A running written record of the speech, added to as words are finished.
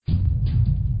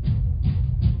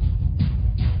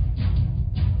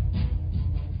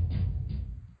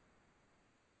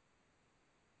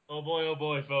oh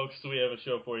boy, folks, we have a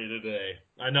show for you today.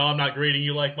 I know I'm not greeting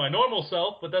you like my normal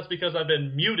self, but that's because I've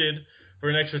been muted for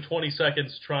an extra 20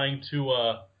 seconds trying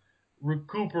to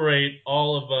recuperate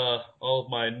all of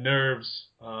my nerves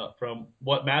from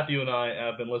what Matthew and I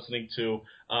have been listening to.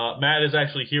 Matt is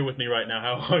actually here with me right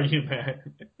now. How are you, Matt?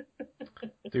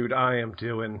 Dude, I am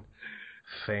doing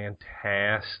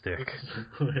fantastic.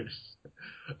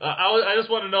 I just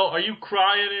want to know, are you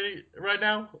crying right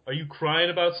now? Are you crying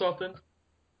about something?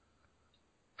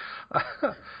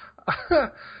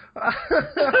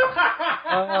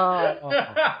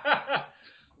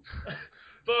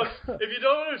 Folks, if you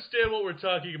don't understand what we're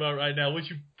talking about right now, which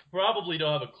you probably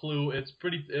don't have a clue,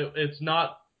 it's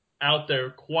not out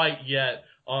there quite yet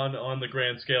on the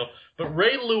grand scale. But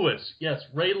Ray Lewis,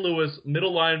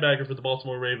 middle linebacker for the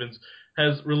Baltimore Ravens,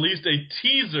 has released a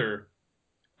teaser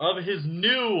of his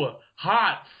new,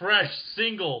 hot, fresh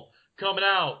single coming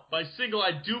out. By single,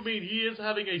 I do mean he is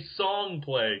having a song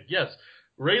play. Yes,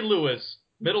 Ray Lewis,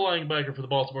 middle linebacker for the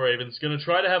Baltimore Ravens, is going to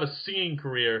try to have a singing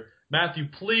career. Matthew,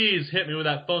 please hit me with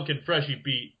that funkin' freshy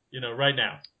beat, right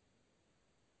now.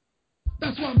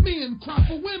 That's why men cry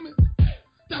for women.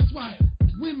 That's why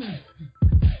women.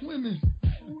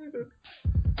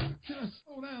 Can I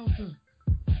slow down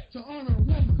to honor a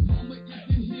woman? Mama, you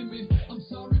can hear me. I'm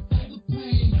sorry for the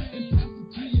pain. And pass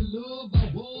it to your love. I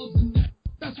was in the...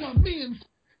 That's why men...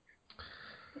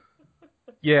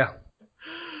 Yeah.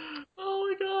 Oh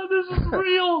my God, this is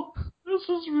real. This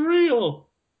is real.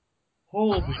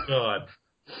 Holy God.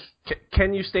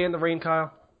 Can you stay in the rain,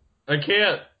 Kyle? I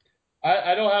can't.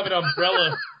 I don't have an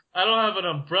umbrella. I don't have an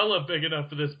umbrella big enough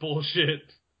for this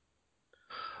bullshit.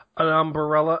 An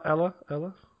umbrella, Ella?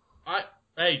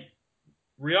 Hey,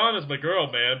 Rihanna's my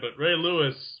girl, man, but Ray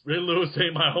Lewis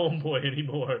ain't my homeboy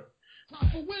anymore. Time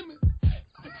for women.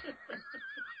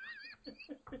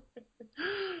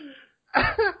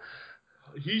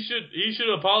 He should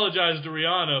apologize to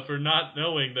Rihanna for not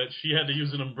knowing that she had to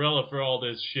use an umbrella for all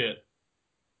this shit.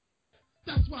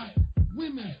 That's why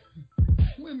women.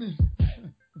 Can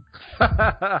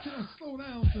I slow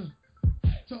down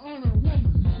to honor a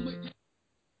woman?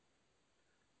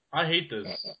 I hate this.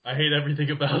 I hate everything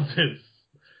about this.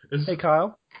 Hey,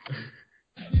 Kyle.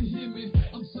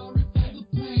 I'm sorry for the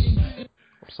pain.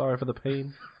 I'm sorry for the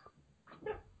pain.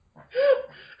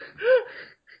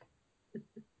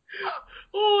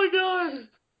 Oh my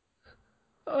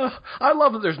God! I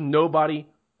love that there's nobody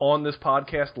on this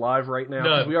podcast live right now.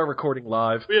 None. We are recording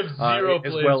live. We have zero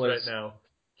plays as well right as now.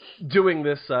 Doing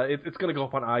this, it's going to go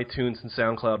up on iTunes and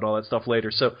SoundCloud and all that stuff later.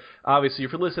 So obviously,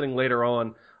 if you're listening later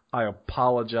on, I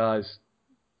apologize.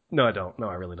 No, I don't. No,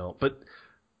 I really don't. But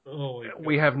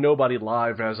we have nobody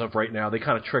live as of right now. They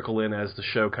kind of trickle in as the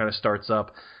show kind of starts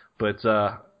up. But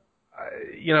the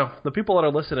people that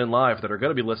are listening live, that are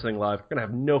going to be listening live, are going to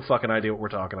have no fucking idea what we're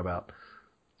talking about.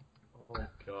 Oh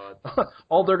God!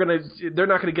 They're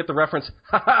not going to get the reference.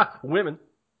 Ha ha, women.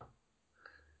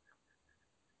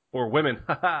 Or women.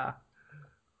 Ha ha.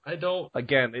 I don't.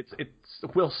 Again, it's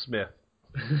Will Smith.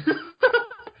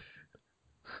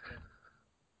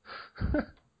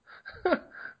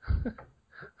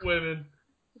 Women.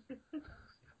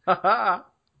 Ha ha.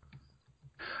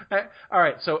 All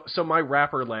right, so my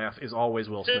rapper laugh is always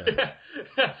Will Smith.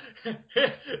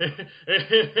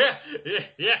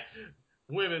 Yeah,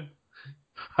 women.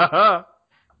 Ha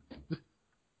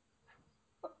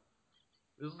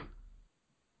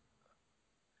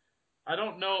I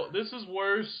don't know. This is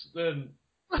worse than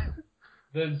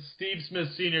Steve Smith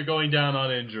Sr. going down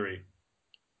on injury.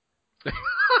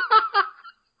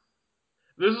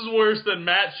 This is worse than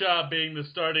Matt Schaub being the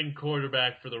starting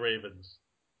quarterback for the Ravens.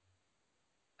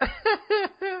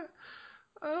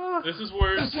 This is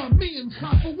worse. That's why men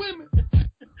cry for women.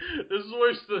 This is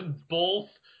worse than both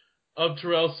of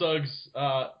Terrell Suggs'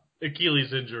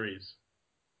 Achilles injuries.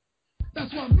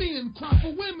 That's why men cry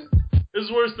for women. This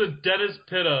is worse than Dennis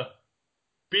Pitta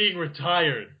being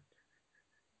retired.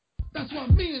 That's why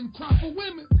men cry for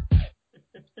women.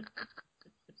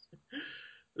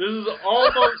 This is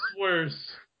almost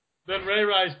worse than Ray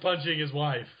Rice punching his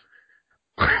wife.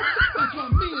 That's why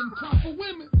men cry for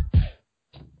women.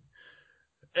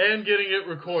 And getting it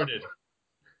recorded.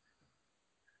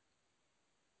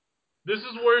 This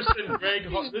is worse than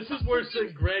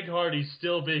Greg Hardy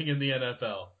still being in the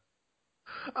NFL.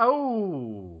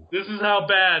 Oh. This is how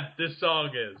bad this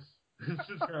song is. This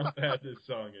is how bad this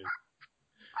song is.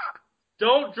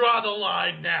 Don't draw the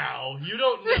line now. You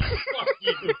don't know. Fuck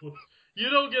you. You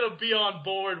don't get to be on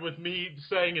board with me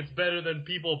saying it's better than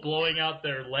people blowing out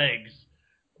their legs.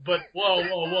 But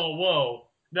whoa.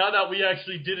 Now that we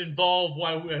actually did involve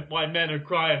why men are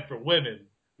crying for women,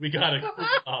 We gotta cool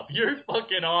up. You're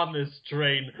fucking on this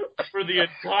train for the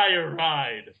entire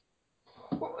ride.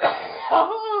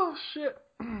 Oh, shit.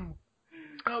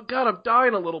 Oh, God, I'm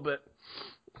dying a little bit.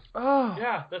 Oh.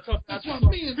 Yeah, that's why men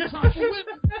cry for women.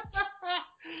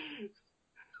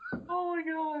 Oh, my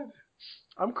God.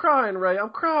 I'm crying, Ray. I'm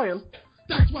crying.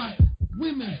 That's why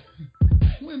women.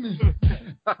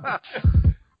 Can I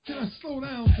slow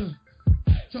down to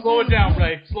Slow it down,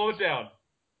 Ray. Slow it down.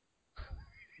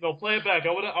 No, play it back.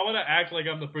 I wanna act like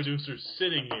I'm the producer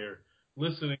sitting here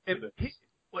listening to this.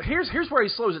 Well, here's where he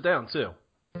slows it down too.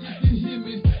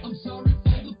 I'm sorry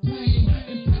for the pain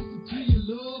and pass it to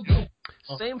your love.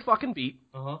 Same fucking beat.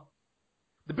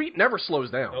 The beat never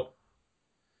slows down. Nope.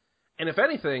 And if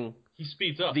anything, he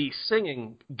speeds up. The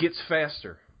singing gets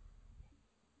faster.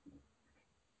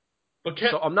 But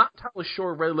so I'm not entirely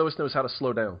sure Ray Lewis knows how to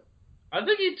slow down. I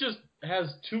think he just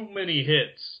has too many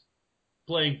hits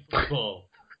playing football.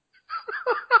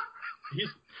 He's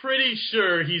pretty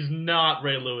sure he's not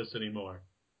Ray Lewis anymore.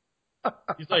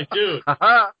 He's like, dude,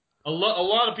 a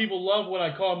lot of people love when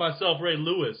I call myself Ray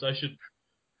Lewis. I should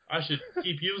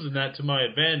keep using that to my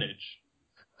advantage.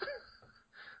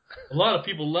 A lot of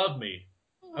people love me.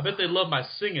 I bet they love my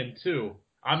singing too.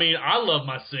 I mean, I love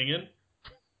my singing.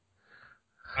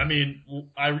 I mean,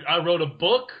 I wrote a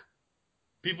book.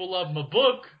 People love my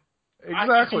book.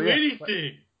 Exactly. I can do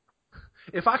anything.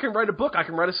 If I can write a book, I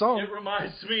can write a song. It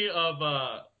reminds me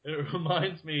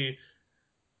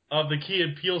of the Key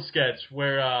and Peele sketch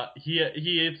where he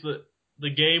hits the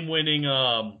game winning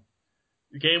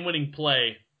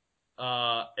play,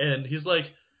 and he's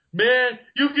like, "Man,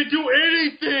 you can do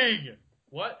anything."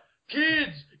 What?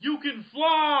 Kids, you can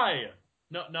fly.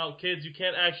 No, kids, you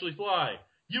can't actually fly.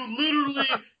 You literally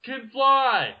can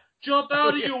fly. Jump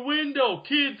out of your window.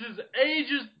 Kids is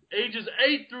ages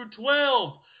 8 through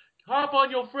 12. Hop on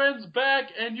your friend's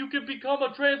back and you can become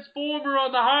a transformer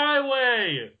on the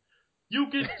highway. You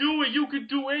can do it. You can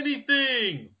do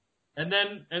anything. And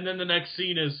then the next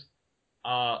scene is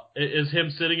him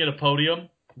sitting at a podium.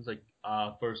 He's like,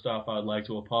 first off, I'd like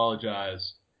to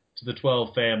apologize to the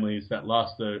 12 families that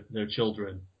lost their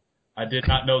children. I did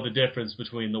not know the difference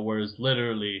between the words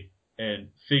literally and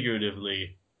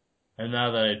figuratively. And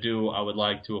now that I do, I would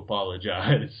like to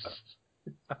apologize.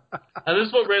 And this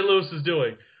is what Ray Lewis is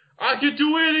doing. I can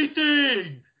do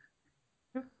anything!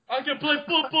 I can play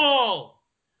football!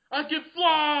 I can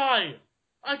fly!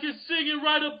 I can sing and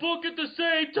write a book at the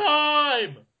same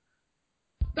time!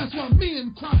 That's why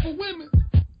men cry for women.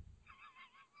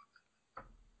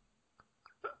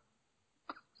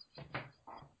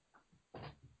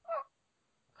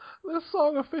 This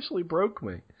song officially broke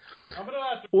me. I'm gonna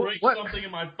have to break something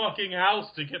in my fucking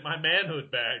house to get my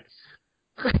manhood back.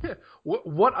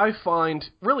 What I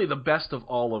find really the best of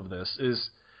all of this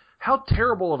is how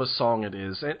terrible of a song it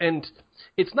is, and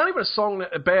it's not even a song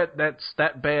that's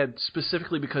that bad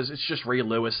specifically because it's just Ray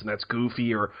Lewis and that's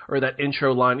goofy or that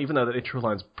intro line, even though that intro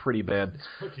line's pretty bad. It's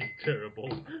fucking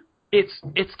terrible. It's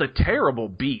the terrible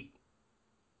beat.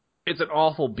 It's an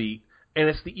awful beat, and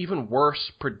it's the even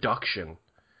worse production.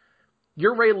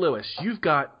 You're Ray Lewis. You've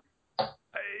got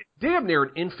damn near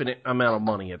an infinite amount of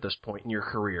money at this point in your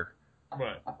career.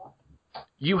 Right.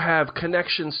 You have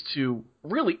connections to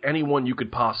really anyone you could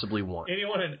possibly want.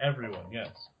 Anyone and everyone, yes.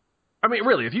 I mean,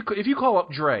 really, if you call up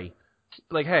Dre,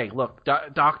 like, hey, look,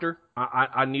 doctor,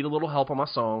 I need a little help on my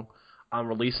song. I'm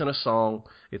releasing a song.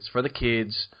 It's for the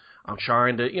kids. I'm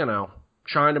trying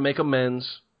to make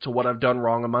amends to what I've done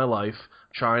wrong in my life.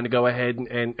 Trying to go ahead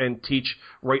and teach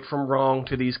right from wrong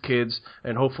to these kids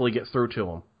and hopefully get through to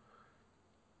them.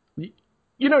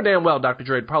 You know damn well Dr.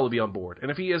 Dre would probably be on board.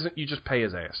 And if he isn't, you just pay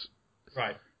his ass.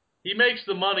 Right. He makes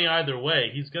the money either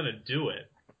way. He's going to do it.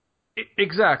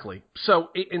 Exactly. So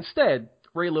instead,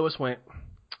 Ray Lewis went,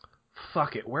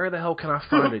 fuck it. Where the hell can I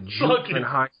find a juke in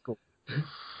high school?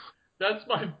 That's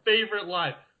my favorite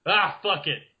line. Fuck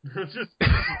it. This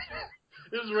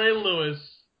is Ray Lewis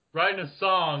writing a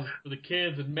song for the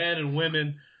kids and men and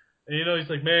women. And, he's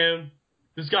like, man,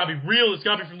 this got to be real. This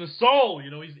got to be from the soul.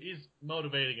 He's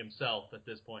motivating himself at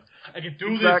this point. I can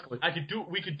do this.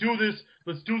 We can do this.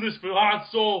 Let's do this for Han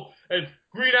Solo and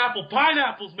green apple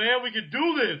pineapples, man. We can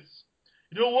do this.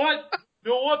 You know what?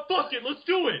 Fuck it. Let's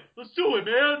do it. Let's do it,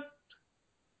 man.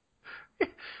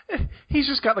 He's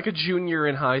just got like a junior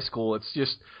in high school. It's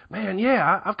just, man,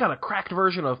 yeah, I've got a cracked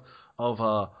version of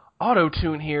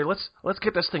auto-tune here. Let's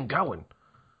get this thing going.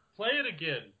 Play it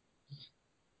again.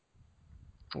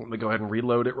 Let me go ahead and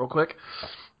reload it real quick.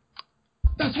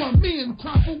 That's why men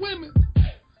cry for women.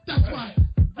 That's why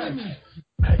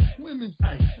women.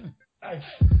 Can I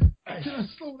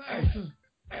slow down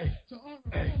to honor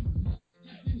women?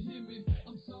 You hear me?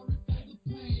 I'm sorry.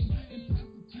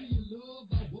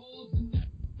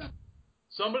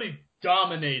 somebody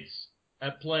dominates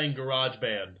at playing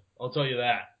GarageBand. I'll tell you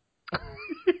that.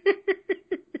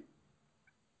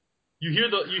 You hear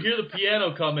the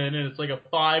piano come in, and it's like a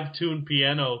 5-tune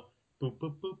piano. Boop,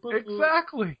 boop, boop, boop,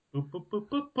 Exactly. boop, boop, boop,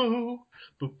 boop, boop,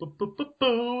 boop, boop, boop, boop,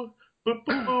 boop, boop,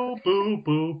 boop, boop,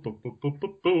 boop, boop, boop,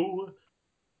 boop, boop.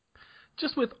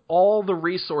 Just with all the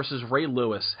resources Ray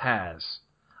Lewis has.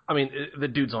 I mean, the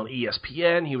dude's on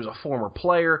ESPN. He was a former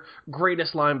player,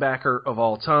 greatest linebacker of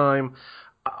all time,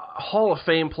 Hall of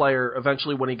Fame player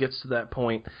eventually when he gets to that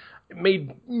point.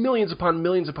 Made millions upon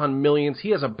millions upon millions. He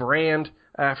has a brand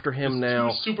after him now.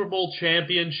 2 Super Bowl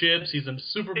championships. He's a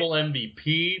Super Bowl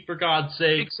MVP, for God's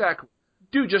sake. Exactly.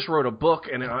 Dude just wrote a book,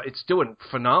 and it's doing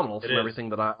phenomenal from everything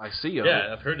that I see of it.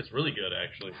 Yeah, I've heard it's really good,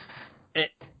 actually.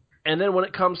 And then when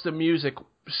it comes to music,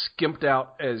 skimped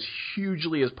out as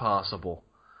hugely as possible.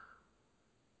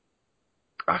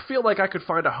 I feel like I could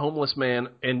find a homeless man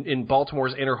in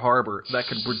Baltimore's Inner Harbor that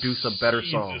could produce a better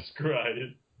song. Jesus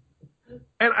Christ.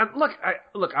 And look,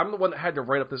 I'm the one that had to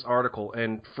write up this article,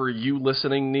 and for you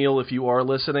listening, Neil, if you are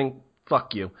listening,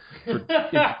 fuck you for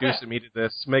introducing me to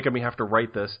this, making me have to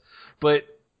write this. But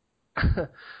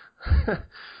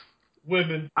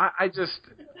women, I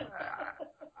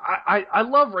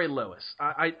love Ray Lewis.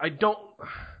 I don't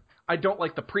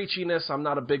like the preachiness. I'm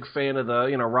not a big fan of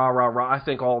the rah rah rah. I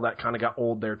think all that kind of got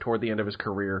old there toward the end of his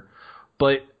career,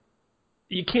 but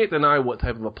you can't deny what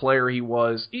type of a player he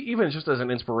was, even just as an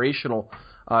inspirational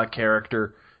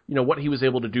character. What he was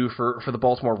able to do for the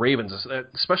Baltimore Ravens,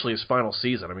 especially his final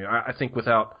season. I mean, I think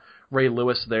without Ray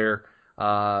Lewis there,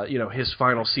 his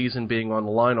final season being on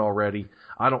the line already,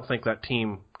 I don't think that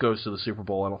team goes to the Super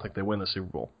Bowl. I don't think they win the Super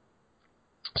Bowl.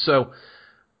 So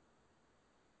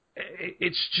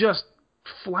it's just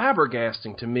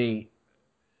flabbergasting to me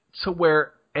to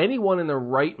where anyone in their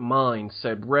right mind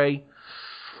said, Ray,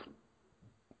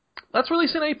 let's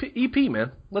release an EP,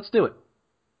 man. Let's do it.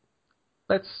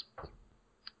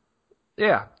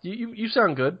 You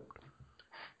sound good.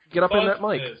 Get up in that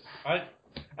mic.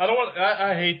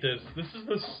 I hate this. This is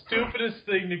the stupidest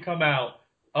thing to come out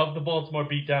of the Baltimore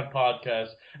Beatdown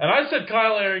podcast. And I said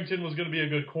Kyle Arrington was going to be a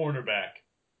good cornerback.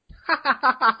 That's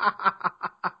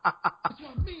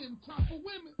why men cry for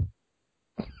women.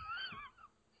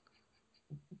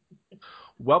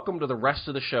 Welcome to the rest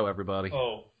of the show, everybody.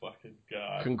 Oh, fucking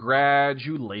God.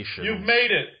 Congratulations. You've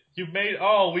made it.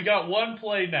 Oh, we got one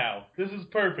play now. This is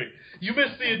perfect. You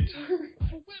missed the entire...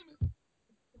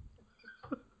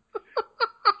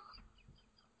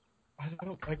 I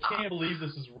can't believe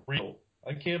this is real.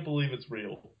 I can't believe it's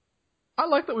real. I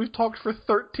like that we've talked for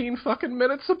 13 fucking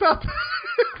minutes about this.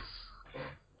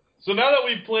 So now that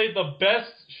we've played the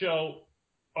best show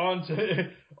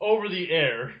over the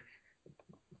air,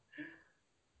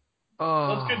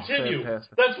 let's continue.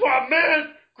 Fantastic. That's why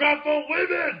men grab for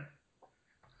women.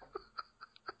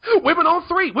 Women on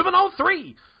three. Women on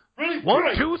three. Really?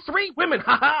 1, 2, 3. Women.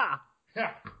 Ha ha.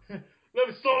 Let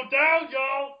me slow it down,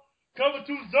 y'all. Cover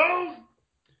 2 zones.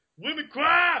 Women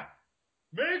cry.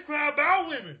 Men cry about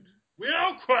women. We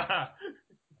all cry.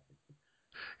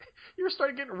 You were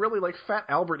starting getting really like Fat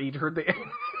Albert. He'd heard the.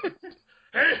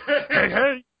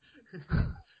 Hey.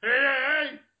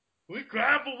 Hey. We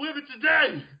cry for women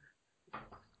today.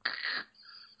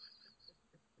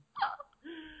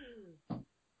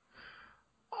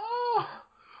 Oh,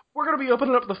 we're going to be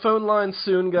opening up the phone lines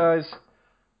soon, guys.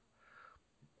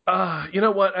 You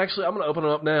know what? Actually, I'm going to open it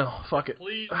up now. Fuck it.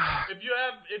 Please,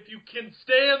 if you can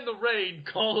stand the rain,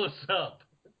 call us up.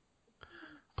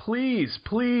 Please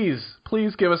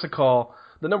give us a call.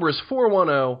 The number is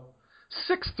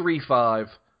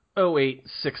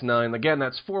 410-635-0869. Again,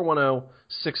 that's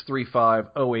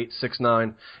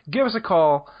 410-635-0869. Give us a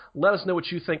call. Let us know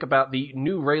what you think about the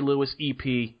new Ray Lewis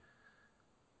EP.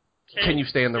 Can you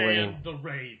stand the rain?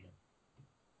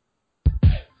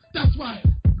 That's why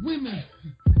women.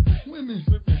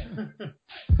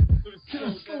 Can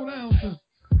I slow down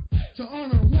to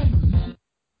honor a woman?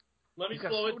 Let me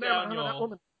slow it down,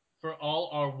 y'all, for all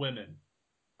our women.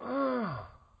 Oh.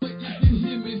 But you didn't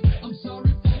hear me. I'm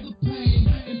sorry for the pain.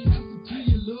 And pass it to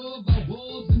your love. I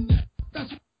was in the...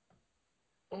 That's...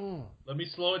 Oh. Let me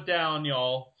slow it down,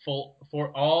 y'all,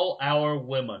 for all our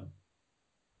women.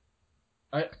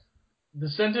 The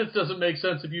sentence doesn't make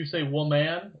sense if you say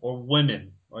woman or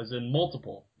women, as in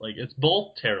multiple. Like, it's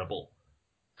both terrible.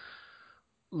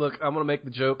 Look, I'm going to make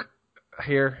the joke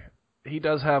here. He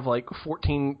does have like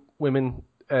 14 women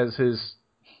as his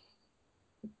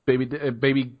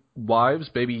baby wives,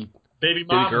 baby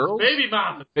girls,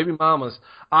 baby mamas.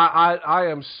 I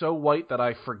am so white that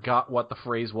I forgot what the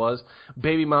phrase was.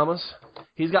 Baby mamas.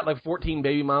 He's got like 14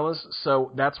 baby mamas,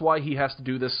 so that's why he has to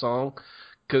do this song,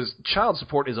 because child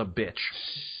support is a bitch.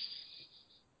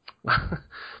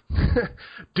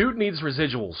 Dude needs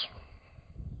residuals.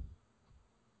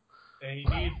 And he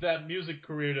needs that music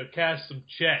career to cash some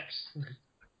checks.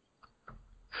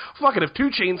 Fuck it, if 2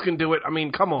 Chainz can do it, I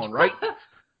mean, come on, right?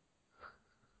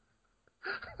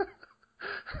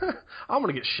 I'm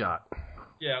gonna get shot.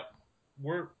 Yeah,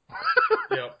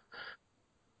 Yep.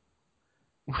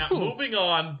 Now, moving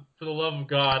on, for the love of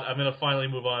God, I'm gonna finally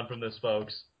move on from this,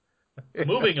 folks.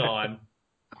 Moving on,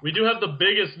 we do have the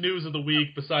biggest news of the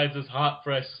week besides this hot,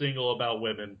 fresh single about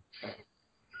women.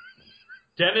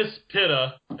 Dennis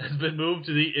Pitta has been moved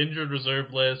to the injured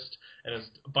reserve list, and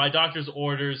by doctor's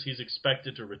orders, he's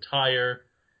expected to retire.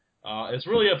 It's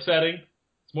really upsetting.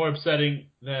 It's more upsetting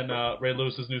than Ray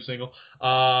Lewis's new single.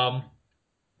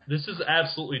 This is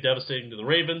absolutely devastating to the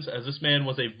Ravens, as this man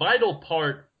was a vital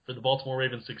part for the Baltimore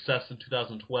Ravens' success in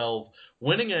 2012,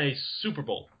 winning a Super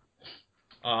Bowl.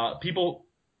 People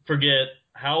forget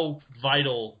how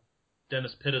vital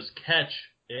Dennis Pitta's catch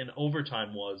in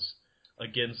overtime was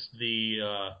against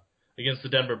the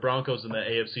Denver Broncos in the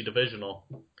AFC Divisional.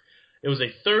 It was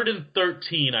a 3rd and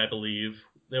 13, I believe.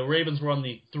 The Ravens were on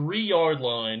the 3-yard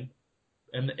line,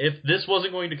 and if this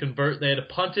wasn't going to convert, they had to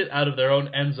punt it out of their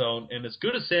own end zone. And as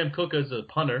good as Sam Cook is a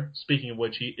punter, speaking of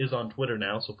which, he is on Twitter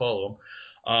now, so follow him,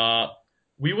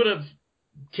 we would have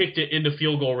kicked it into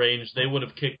field goal range. They would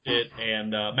have kicked it,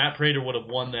 and Matt Prater would have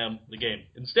won them the game.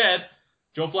 Instead,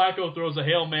 Joe Flacco throws a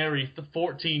Hail Mary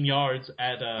 14 yards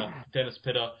at Dennis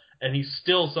Pitta, and he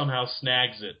still somehow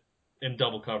snags it in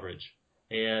double coverage.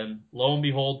 And lo and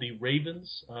behold, the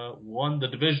Ravens won the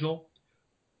divisional,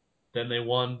 then they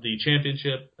won the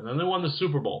championship, and then they won the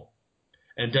Super Bowl.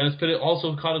 And Dennis Pitta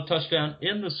also caught a touchdown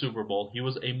in the Super Bowl. He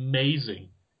was amazing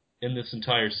in this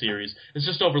entire series. It's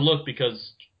just overlooked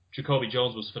because Jacoby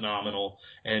Jones was phenomenal,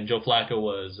 and Joe Flacco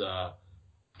was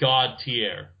God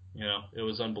tier. You know, it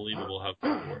was unbelievable how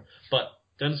good they were. But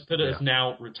Dennis Pitta is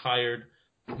now retired.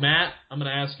 Matt, I'm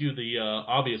going to ask you the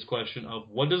obvious question of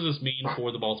what does this mean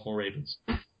for the Baltimore Ravens?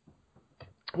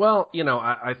 Well,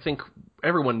 I think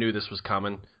everyone knew this was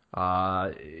coming.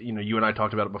 You and I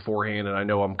talked about it beforehand, and I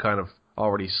know I'm kind of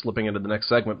already slipping into the next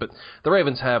segment, but the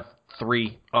Ravens have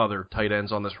 3 other tight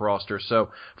ends on this roster.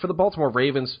 So for the Baltimore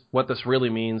Ravens, what this really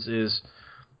means is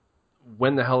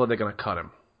when the hell are they going to cut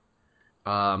him?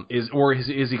 Is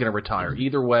he going to retire?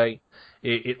 Either way,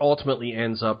 it ultimately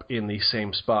ends up in the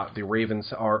same spot. The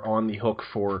Ravens are on the hook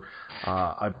for,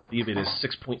 I believe it is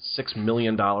 $6.6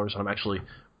 million, and I'm actually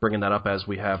bringing that up as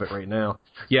we have it right now.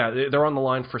 Yeah, they're on the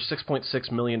line for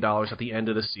 $6.6 million at the end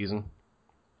of the season.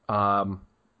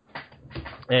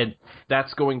 And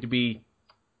that's going to be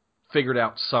figured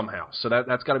out somehow. So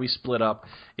that's got to be split up.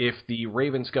 If the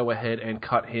Ravens go ahead and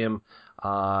cut him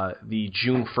the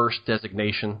June 1st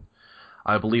designation,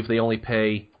 I believe they only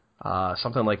pay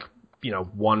something like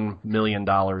 $1 million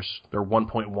or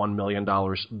 $1.1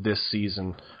 million this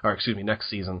season, or excuse me, next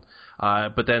season.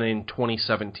 But then in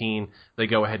 2017, they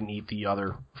go ahead and eat the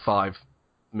other $5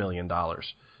 million.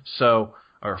 So,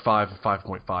 or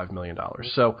 $5.5 million.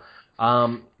 So,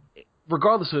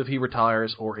 regardless of if he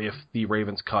retires or if the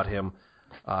Ravens cut him,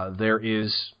 there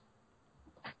is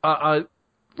a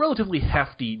relatively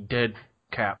hefty dead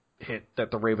cap hit that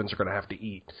the Ravens are going to have to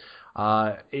eat.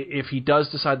 If he does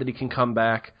decide that he can come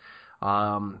back,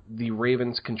 the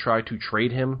Ravens can try to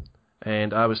trade him.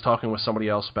 And I was talking with somebody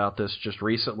else about this just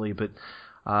recently, but,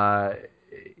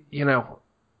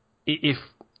 if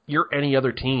you're any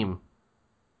other team,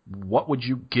 what would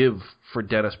you give for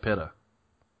Dennis Pitta?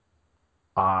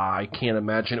 I can't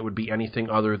imagine it would be anything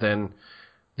other than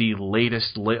the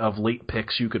latest of late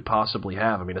picks you could possibly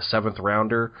have. I mean, a 7th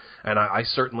rounder, and I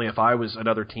certainly, if I was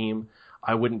another team,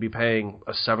 I wouldn't be paying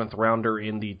a 7th rounder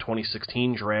in the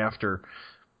 2016 draft or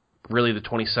really the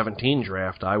 2017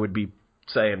 draft. I would be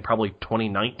saying probably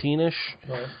 2019-ish.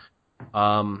 Right.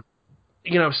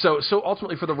 So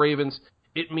ultimately for the Ravens,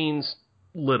 it means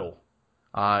little.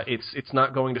 It's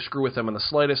not going to screw with them in the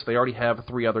slightest. They already have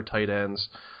 3 other tight ends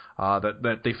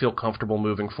that they feel comfortable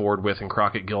moving forward with in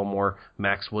Crockett Gilmore,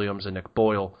 Max Williams, and Nick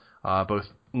Boyle. Both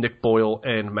Nick Boyle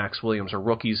and Max Williams are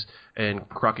rookies, and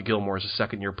Crockett Gilmore is a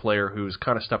second-year player who's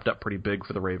kind of stepped up pretty big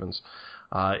for the Ravens.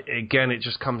 Again, it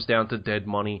just comes down to dead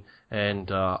money, and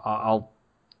I'll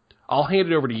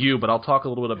hand it over to you, but I'll talk a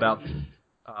little bit about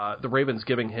the Ravens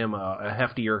giving him a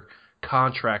heftier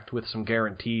contract with some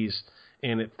guarantees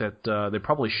in it that they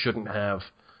probably shouldn't have.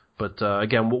 But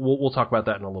again, we'll talk about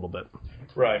that in a little bit.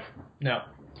 Right. Now,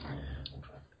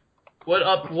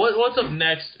 what's up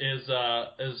next is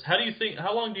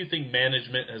how long do you think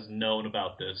management has known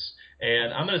about this?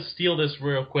 And I'm going to steal this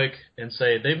real quick and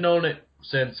say they've known it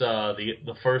since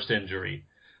the first injury.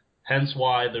 Hence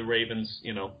why the Ravens,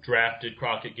 drafted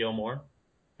Crockett Gilmore,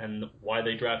 and why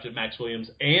they drafted Max Williams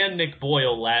and Nick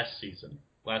Boyle last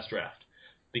draft,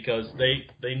 because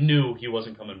they knew he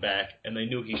wasn't coming back, and they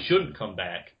knew he shouldn't come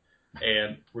back,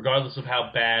 and regardless of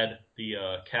how bad the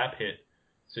cap hit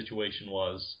situation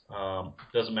was,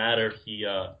 doesn't matter.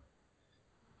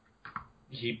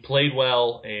 He played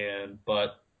well,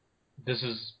 but this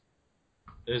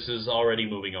is already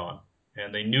moving on,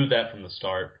 and they knew that from the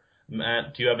start.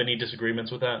 Matt, do you have any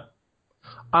disagreements with that?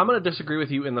 I'm going to disagree with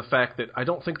you in the fact that I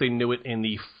don't think they knew it in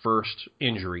the first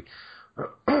injury.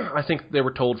 I think they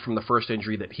were told from the first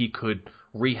injury that he could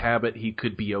rehab it, he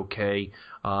could be okay.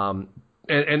 And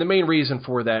the main reason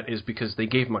for that is because they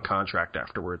gave him a contract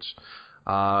afterwards.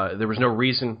 There was no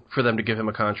reason for them to give him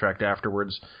a contract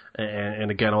afterwards.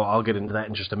 And again, I'll get into that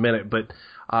in just a minute. But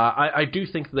I do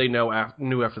think they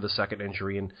knew after the second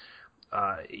injury. And,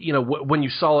 when you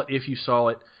saw it, if you saw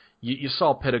it, you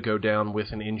saw Pitta go down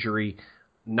with an injury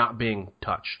not being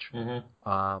touched.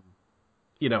 Mm-hmm.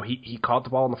 He caught the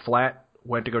ball in the flat,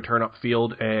 went to go turn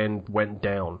upfield, and went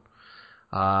down.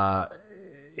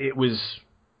 It was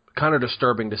kind of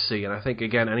disturbing to see, and I think,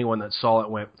 again, anyone that saw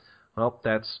it went, well,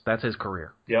 that's his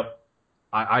career. Yep.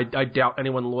 I doubt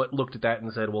anyone looked at that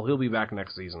and said, well, he'll be back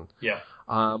next season. Yeah.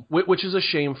 Which is a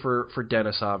shame for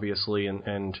Dennis, obviously,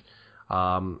 and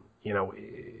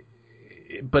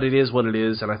but it is what it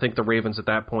is, and I think the Ravens at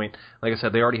that point, like I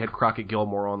said, they already had Crockett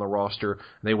Gilmore on the roster, and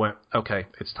they went, okay,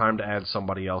 it's time to add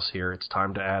somebody else here. It's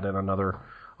time to add in another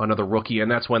rookie,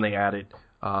 and that's when they added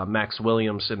Max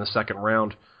Williams in the second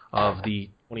round of the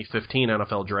 2015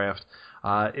 NFL Draft.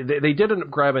 They did end up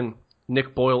grabbing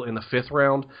Nick Boyle in the fifth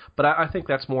round, but I think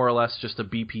that's more or less just a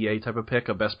BPA type of pick,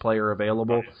 a best player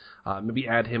available. Maybe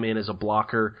add him in as a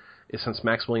blocker, since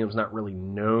Max Williams not really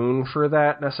known for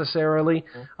that necessarily.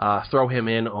 Throw him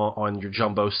in on your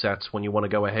jumbo sets when you want to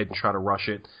go ahead and try to rush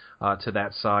it to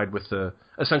that side with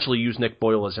essentially use Nick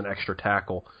Boyle as an extra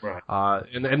tackle. Right.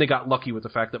 And they got lucky with the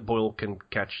fact that Boyle can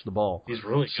catch the ball. He's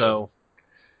really good. So,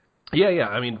 yeah.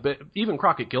 I mean, but even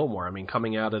Crockett Gilmore,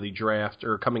 coming into the draft,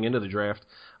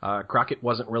 Crockett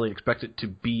wasn't really expected to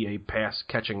be a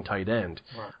pass-catching tight end.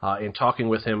 Right. In talking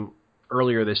with him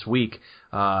earlier this week,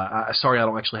 sorry I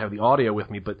don't actually have the audio with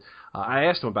me, but I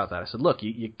asked him about that. I said, look,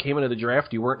 you came into the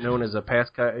draft, you weren't known as a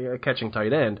pass-catching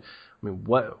tight end.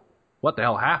 What the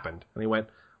hell happened? And he went,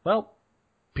 well,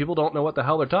 people don't know what the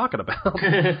hell they're talking about.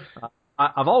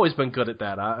 I've always been good at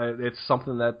that. It's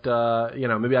something that,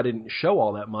 maybe I didn't show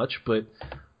all that much, but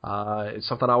it's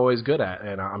something I'm always good at,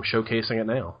 and I'm showcasing it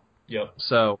now. Yep.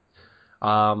 So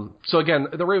again,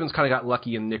 the Ravens kind of got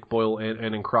lucky in Nick Boyle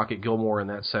and in Crockett Gilmore in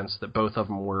that sense that both of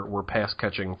them were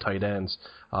pass-catching tight ends,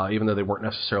 even though they weren't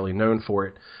necessarily known for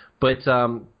it. But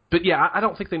yeah, I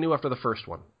don't think they knew after the first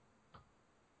one.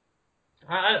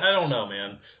 I don't know,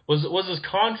 man. Was his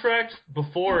contract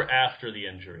before or after the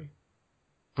injury?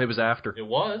 It was after. It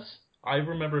was? I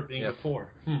remember it being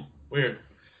before. Weird.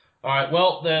 All right,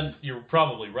 well, then you're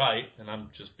probably right, and I'm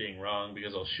just being wrong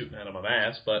because I was shooting out of my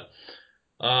ass. But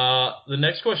the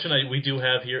next question we do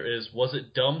have here is, was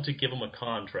it dumb to give him a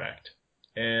contract?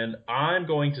 And I'm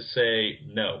going to say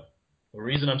no. The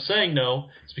reason I'm saying no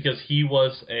is because he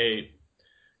was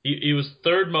he was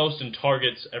third most in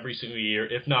targets every single year,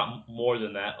 if not more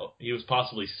than that. He was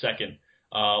possibly second.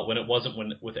 When it wasn't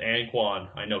with Anquan,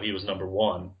 I know he was number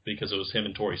one because it was him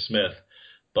and Torrey Smith.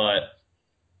 But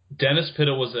Dennis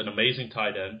Pitta was an amazing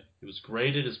tight end. He was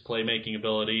great at his playmaking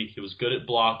ability. He was good at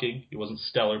blocking. He wasn't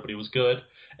stellar, but he was good.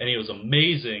 And he was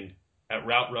amazing at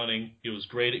route running. He was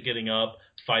great at getting up,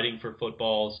 fighting for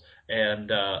footballs,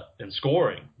 and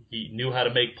scoring. He knew how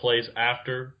to make plays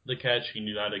after the catch. He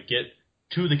knew how to get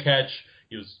to the catch.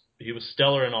 He was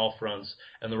stellar in all fronts,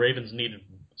 and the Ravens needed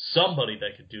somebody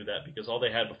that could do that because all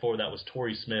they had before that was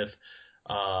Torrey Smith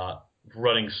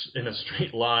running in a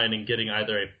straight line and getting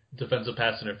either a defensive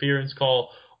pass interference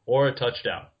call or a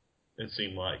touchdown, it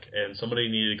seemed like. And somebody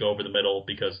needed to go over the middle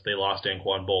because they lost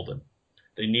Anquan Bolden.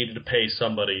 They needed to pay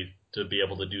somebody to be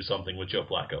able to do something with Joe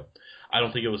Flacco. I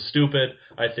don't think it was stupid.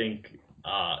 I think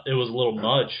it was a little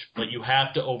much, but you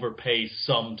have to overpay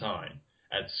sometime.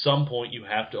 At some point, you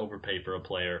have to overpay for a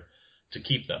player to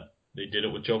keep them. They did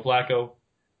it with Joe Flacco.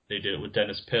 They did it with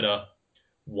Dennis Pitta.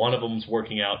 One of them's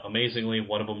working out amazingly.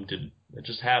 One of them didn't. It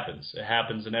just happens. It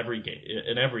happens in every game,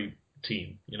 in every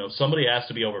team. Somebody has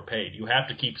to be overpaid. You have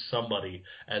to keep somebody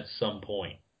at some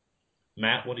point.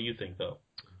 Matt, what do you think, though?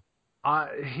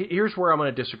 Here's where I'm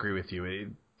going to disagree with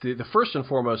you. The first and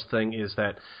foremost thing is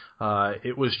that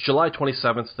it was July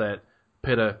 27th that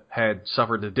Pitta had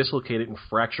suffered a dislocated and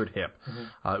fractured hip.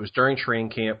 Mm-hmm. It was during training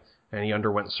camp. and he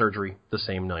underwent surgery the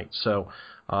same night. So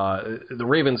the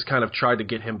Ravens kind of tried to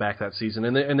get him back that season,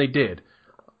 and they did.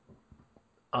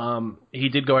 He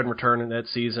did go ahead and return in that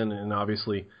season, and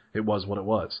obviously it was what it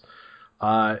was.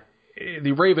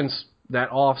 The Ravens, that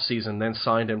offseason, then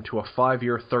signed him to a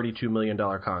 5-year, $32 million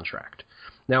contract.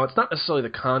 Now, it's not necessarily the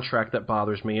contract that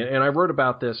bothers me, and I wrote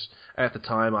about this at the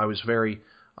time. I was very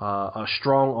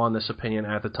strong on this opinion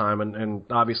at the time, and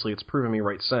obviously it's proven me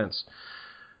right since.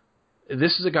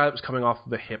 This is a guy that was coming off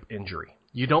of a hip injury.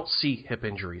 You don't see hip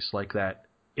injuries like that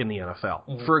in the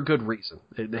NFL, for a good reason.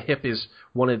 The hip is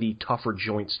one of the tougher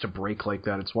joints to break like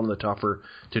that. It's one of the tougher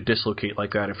to dislocate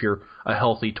like that if you're a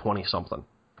healthy 20-something.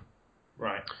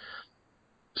 Right.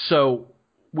 So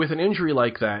with an injury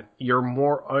like that,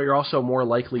 you're also more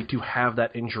likely to have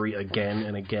that injury again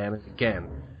and again and again.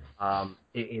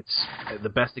 It's the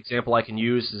best example I can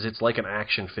use is it's like an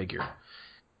action figure.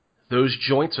 Those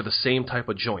joints are the same type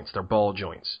of joints. They're ball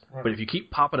joints. Right. But if you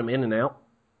keep popping them in and out,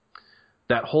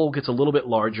 that hole gets a little bit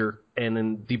larger, and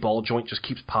then the ball joint just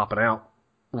keeps popping out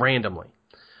randomly.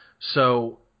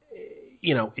 So,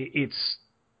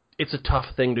 it's a tough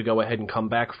thing to go ahead and come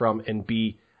back from and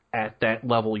be at that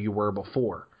level you were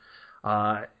before.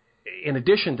 In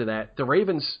addition to that, the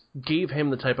Ravens gave him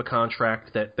the type of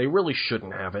contract that they really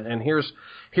shouldn't have. And here's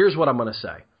what I'm going to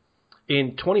say.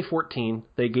 In 2014,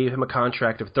 they gave him a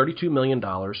contract of $32 million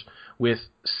with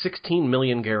 $16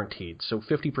 million guaranteed, so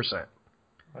 50%.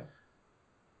 Right.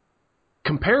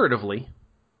 Comparatively,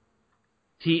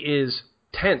 he is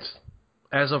 10th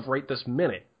as of right this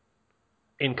minute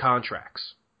in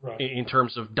contracts, right, in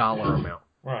terms of dollar amount.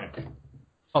 Right.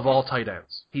 Of all tight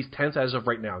ends. He's 10th as of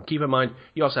right now. And keep in mind,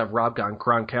 you also have Rob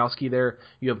Gronkowski there.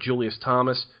 You have Julius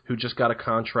Thomas, who just got a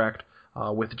contract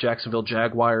with the Jacksonville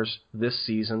Jaguars this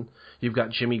season. You've got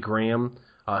Jimmy Graham,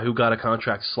 who got a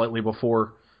contract slightly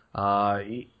before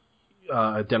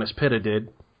Dennis Pitta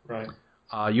did. Right.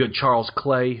 You had Charles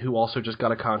Clay, who also just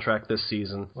got a contract this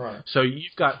season. Right. So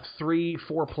you've got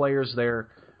 3-4 players there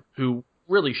who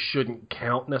really shouldn't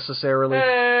count necessarily.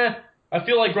 I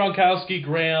feel like Gronkowski,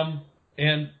 Graham,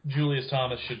 and Julius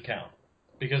Thomas should count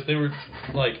because they were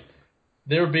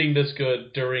being this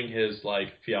good during his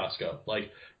fiasco.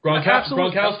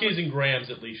 Gronkowski's and Graham's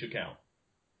at least should count.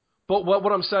 But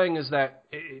what I'm saying is that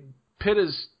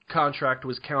Pitta's contract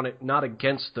was counted not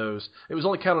against those. It was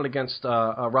only counted against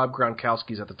Rob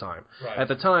Gronkowski's at the time. Right. At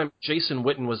the time, Jason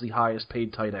Witten was the highest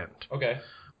paid tight end. Okay.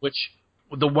 Which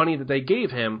the money that they gave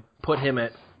him put him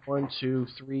at 1, 2,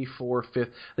 3, 4,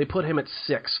 5th. They put him at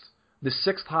 6th. The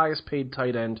 6th highest paid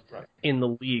tight end in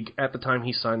the league at the time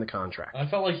he signed the contract. I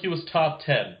felt like he was top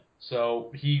 10,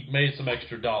 so he made some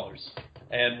extra dollars.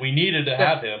 And we needed to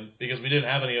have him because we didn't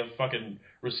have any fucking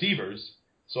receivers,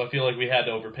 so I feel like we had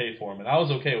to overpay for him, and I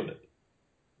was okay with it.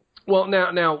 Well,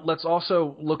 now let's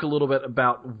also look a little bit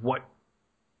about what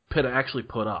Pitta actually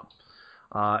put up.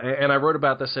 And I wrote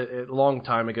about this a long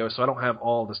time ago, so I don't have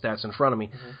all the stats in front of me.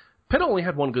 Mm-hmm. Pitta only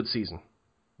had one good season.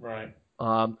 Right.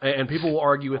 And people will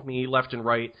argue with me left and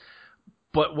right,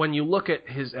 but when you look at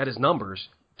his numbers,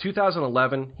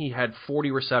 2011 he had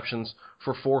 40 receptions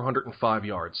for 405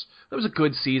 yards. That was a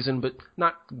good season, but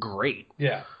not great.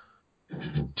 Yeah.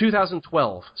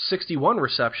 2012, 61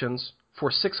 receptions for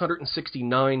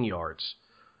 669 yards.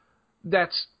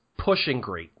 That's pushing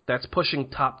great. That's pushing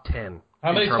top 10.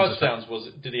 How many touchdowns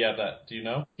did he have that? Do you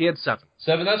know? He had 7.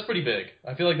 7? That's pretty big.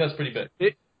 I feel like that's pretty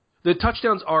big. The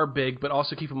touchdowns are big, but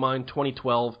also keep in mind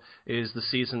 2012 is the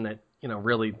season that,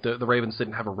 really the Ravens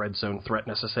didn't have a red zone threat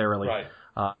necessarily. Right.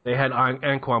 They had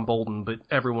Anquan Bolden, but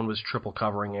everyone was triple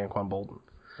covering Anquan Bolden.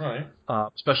 Right.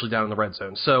 Especially down in the red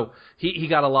zone. So he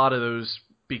got a lot of those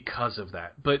because of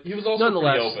that. But he was also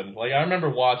pretty open. I remember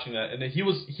watching that, and he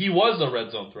was a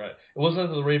red zone threat. It wasn't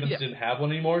that the Ravens didn't have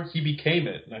one anymore. He became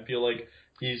it, and I feel like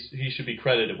he should be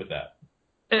credited with that.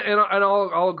 And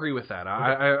I'll agree with that.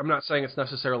 I'm not saying it's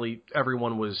necessarily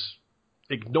everyone was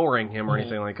ignoring him or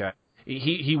anything like that.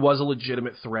 He was a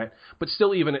legitimate threat, but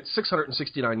still, even at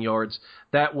 669 yards,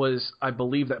 that was, I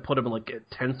believe, that put him in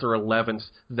 10th or 11th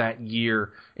that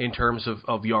year in terms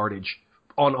of yardage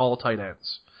on all tight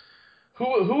ends.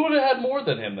 Who would have had more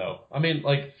than him though? I mean,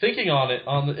 thinking on it,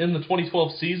 in the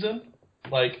 2012 season,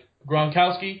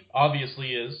 Gronkowski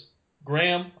obviously is,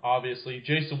 Graham obviously,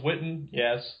 Jason Witten,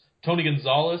 yes. Tony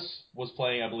Gonzalez was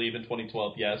playing, I believe, in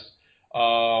 2012. Yes,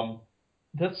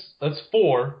 that's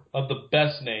 4 of the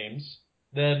best names.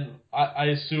 Then I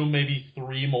assume maybe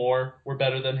 3 more were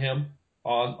better than him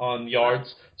on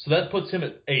yards. So that puts him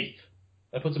at 8th.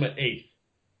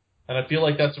 And I feel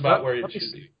like that's about where he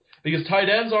should be. Because tight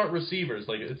ends aren't receivers.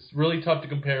 Like, it's really tough to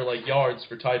compare, like, yards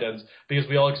for tight ends because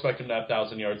we all expect them to have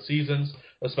 1,000-yard seasons,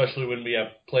 especially when we have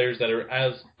players that are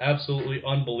as absolutely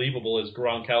unbelievable as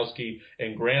Gronkowski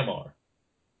and Graham are.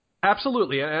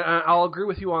 Absolutely, and I'll agree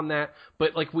with you on that.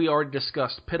 But like we already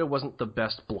discussed, Pitta wasn't the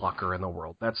best blocker in the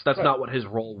world. That's right. Not what his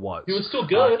role was. He was still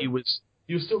good. He was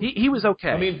okay.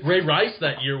 I mean, Ray Rice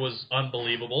that year was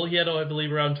unbelievable. He had, I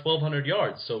believe, around 1,200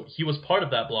 yards, so he was part of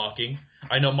that blocking.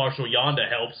 I know Marshall Yonda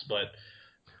helps, but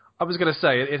I was going to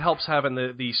say it helps having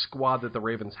the squad that the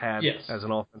Ravens had as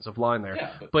an offensive line there.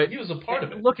 Yeah, but he was a part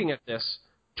of it. Looking at this,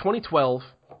 2012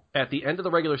 at the end of the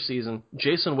regular season,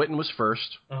 Jason Witten was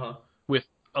first with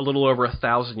a little over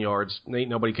 1,000 yards. Ain't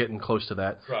nobody getting close to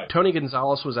that. Right. Tony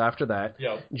Gonzalez was after that.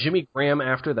 Yep. Jimmy Graham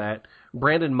after that.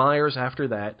 Brandon Myers after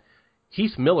that.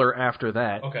 Heath Miller after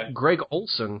that. Okay. Greg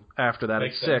Olson after that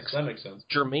at 6th. That makes sense.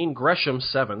 Jermaine Gresham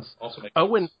 7th. Also makes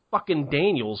Owen sense. fucking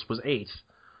Daniels was 8th.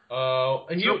 That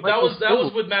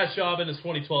was with Matt Schaub in his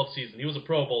 2012 season. He was a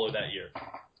Pro Bowler that year.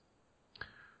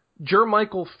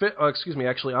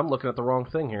 Actually, I'm looking at the wrong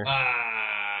thing here.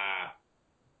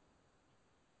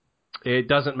 It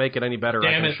doesn't make it any better,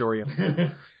 I can assure you.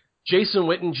 Jason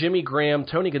Witten, Jimmy Graham,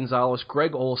 Tony Gonzalez,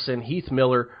 Greg Olson, Heath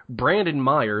Miller, Brandon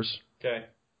Myers,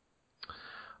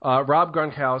 Rob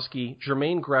Gronkowski,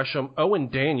 Jermaine Gresham, Owen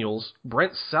Daniels,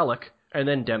 Brent Selleck, and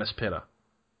then Dennis Pitta.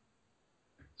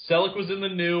 Selleck was in the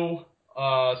new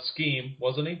scheme,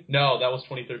 wasn't he? No, that was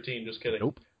 2013. Just kidding.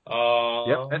 Nope.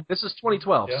 Yep. This is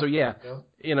 2012. So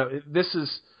this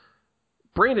is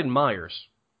Brandon Myers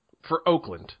for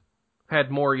Oakland had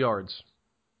more yards.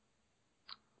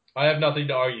 I have nothing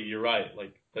to argue. You're right.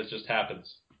 Like, that just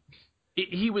happens.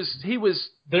 He was.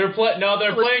 They're playing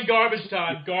garbage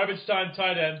time. Garbage time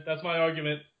tight end. That's my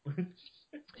argument.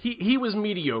 he was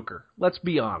mediocre. Let's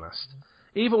be honest.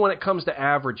 Even when it comes to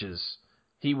averages,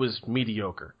 he was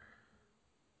mediocre.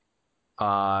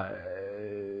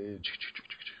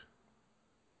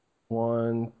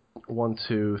 1,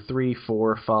 2, 3,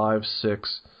 4, 5,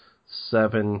 6,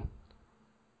 7,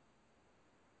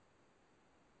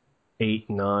 8,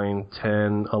 9,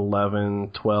 10,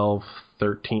 11, 12,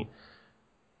 13.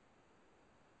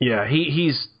 Yeah,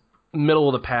 he's middle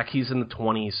of the pack. He's in the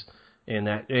 20s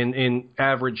in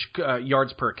average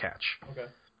yards per catch. Okay.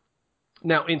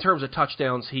 Now, in terms of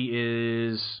touchdowns, he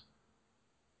is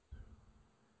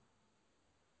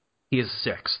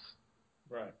 6th.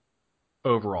 Right.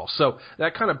 Overall. So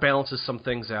that kind of balances some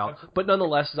things out. But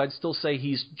nonetheless, I'd still say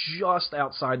he's just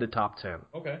outside the top 10.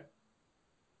 Okay.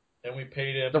 And we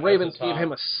paid him. The Ravens gave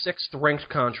him a 6th-ranked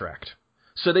contract.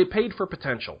 So they paid for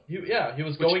potential. He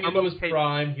was going into his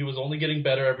prime. He was only getting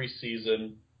better every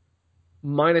season.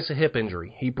 Minus a hip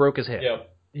injury. He broke his hip. Yep.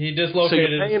 He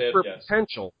dislocated his hip. So you're paying for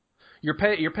potential.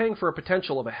 You're paying for a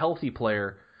potential of a healthy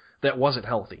player that wasn't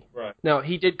healthy. Right. Now,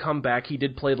 he did come back. He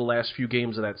did play the last few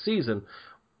games of that season,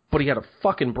 but he had a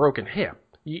fucking broken hip.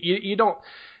 You don't...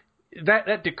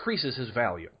 That decreases his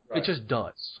value. Right. It just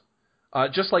does.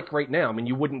 Just like right now, I mean,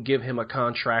 you wouldn't give him a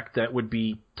contract that would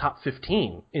be top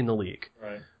 15 in the league.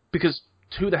 Right. Because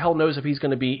who the hell knows if he's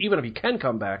going to be, even if he can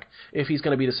come back, if he's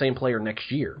going to be the same player next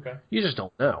year. Okay. You just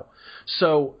don't know.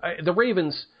 So the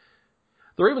Ravens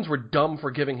were dumb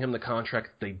for giving him the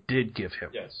contract they did give him.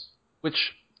 Yes.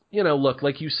 Which, look,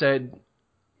 like you said,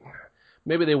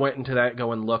 maybe they went into that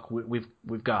going, look, we've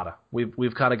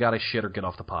kind of got to shit or get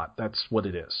off the pot. That's what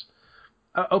it is.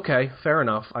 Okay, fair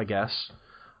enough, I guess.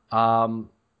 But,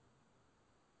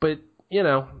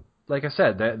 like I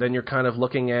said, then you're kind of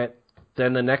looking at,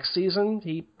 then the next season,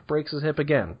 he breaks his hip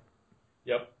again.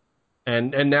 Yep.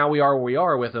 And now we are where we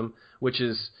are with him, which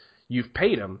is you've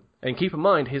paid him, and keep in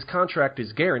mind, his contract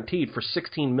is guaranteed for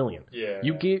 $16 million. Yeah.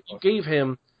 You gave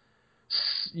him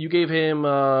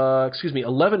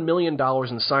 $11 million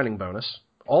in signing bonus.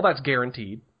 All that's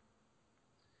guaranteed.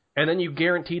 And then you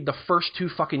guaranteed the first 2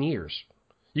 fucking years.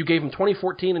 You gave him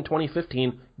 2014 and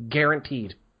 2015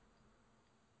 guaranteed.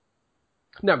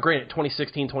 Now, granted,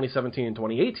 2016, 2017, and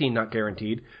 2018 not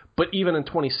guaranteed, but even in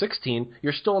 2016,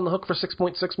 you're still on the hook for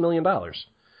 $6.6 million.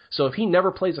 So if he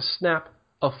never plays a snap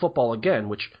of football again,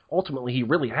 which ultimately he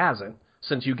really hasn't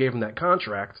since you gave him that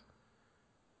contract,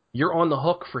 you're on the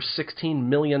hook for $16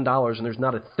 million, and there's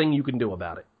not a thing you can do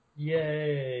about it.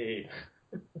 Yay.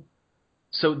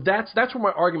 So that's where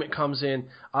my argument comes in.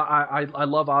 I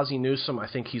love Ozzie Newsome. I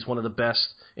think he's one of the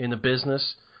best in the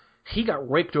business. He got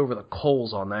raked over the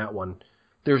coals on that one.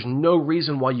 There's no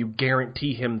reason why you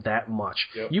guarantee him that much.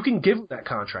 Yep. You can give him that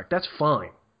contract. That's fine.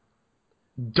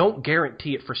 Don't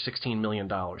guarantee it for $16 million.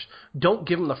 Don't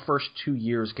give him the first 2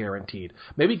 years guaranteed.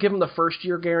 Maybe give him the first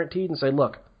year guaranteed and say,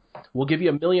 look, we'll give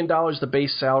you $1 million the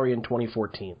base salary in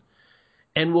 2014.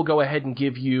 and we'll go ahead and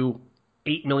give you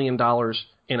 $8 million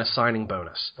in a signing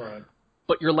bonus. Right.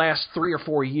 But your last 3 or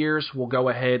 4 years, we'll go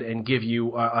ahead and give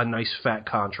you a nice fat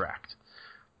contract.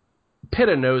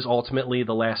 Pitta knows ultimately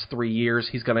the last 3 years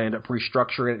he's going to end up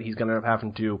restructuring it. He's going to end up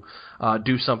having to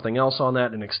do something else on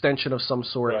that, an extension of some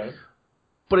sort. Right.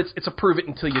 But it's a prove it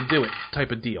until you do it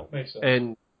type of deal. Makes sense.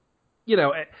 And,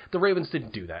 the Ravens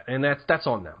didn't do that, and that's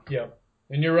on them. Yeah,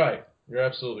 and you're right. You're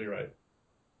absolutely right.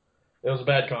 It was a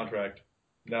bad contract.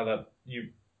 Now that you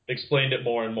explained it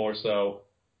more and more so,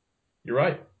 you're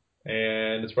right.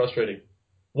 And it's frustrating.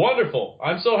 Wonderful.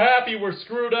 I'm so happy we're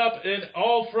screwed up in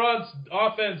all fronts,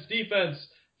 offense, defense,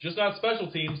 just not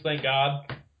special teams, thank God.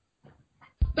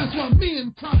 That's why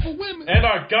men cry for women. And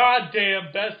our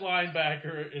goddamn best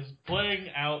linebacker is playing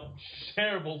out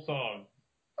terrible song.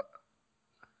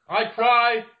 I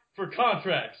cry for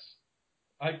contracts.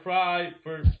 I cry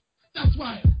for... That's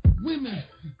why women.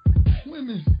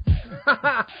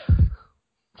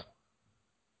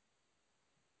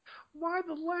 Why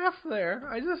the laugh there?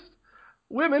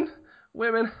 Women.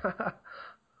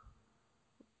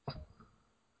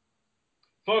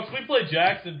 Folks, we play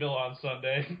Jacksonville on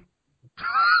Sunday.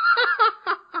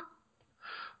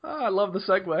 I love the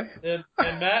segue. And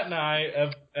Matt and I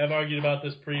have argued about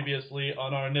this previously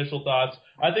on our initial thoughts.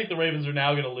 I think the Ravens are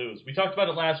now going to lose. We talked about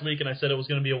it last week, and I said it was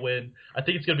going to be a win. I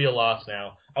think it's going to be a loss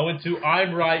now. I went to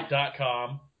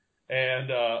imright.com and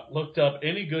looked up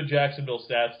any good Jacksonville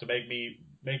stats to make me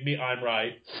I'm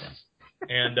right.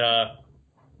 And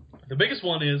the biggest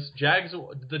one is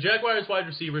the Jaguars wide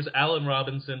receivers, Allen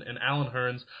Robinson and Allen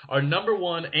Hurns, are number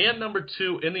 1 and number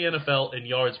 2 in the NFL in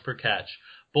yards per catch.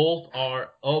 Both are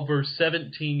over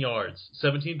 17 yards,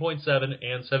 17.7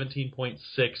 and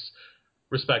 17.6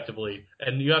 respectively.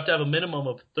 And you have to have a minimum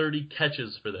of 30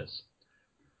 catches for this.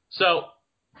 So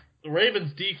the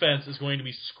Ravens defense is going to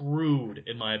be screwed,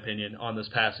 in my opinion, on this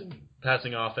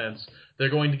passing offense. They're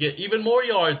going to get even more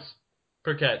yards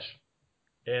per catch.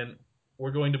 And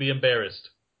we're going to be embarrassed.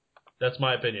 That's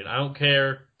my opinion. I don't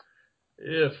care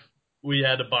if we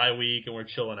had a bye week and we're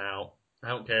chilling out. I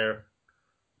don't care.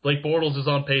 Blake Bortles is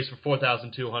on pace for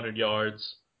 4,200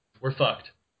 yards. We're fucked.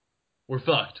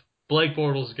 Blake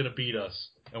Bortles is going to beat us.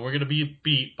 And we're going to be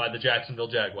beat by the Jacksonville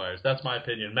Jaguars. That's my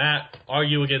opinion. Matt,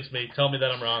 argue against me. Tell me that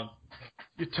I'm wrong.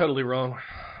 You're totally wrong.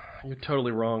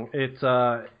 It's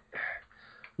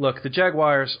look, the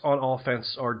Jaguars on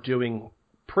offense are doing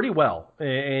pretty well.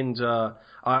 And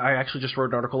I actually just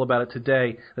wrote an article about it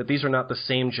today, that these are not the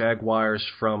same Jaguars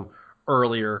from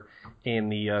earlier in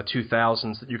the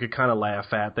 2000s that you could kind of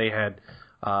laugh at. They had,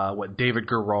 David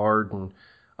Garrard and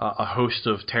a host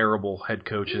of terrible head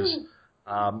coaches.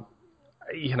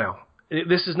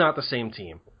 This is not the same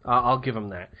team. I'll give them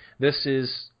that. This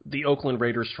is the Oakland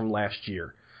Raiders from last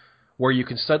year, where you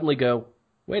can suddenly go,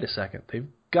 wait a second, they've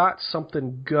got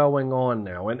something going on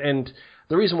now. And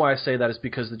the reason why I say that is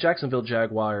because the Jacksonville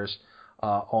Jaguars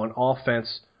on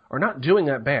offense are not doing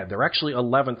that bad. They're actually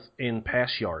 11th in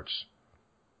pass yards.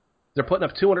 They're putting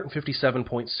up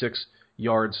 257.6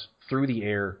 yards through the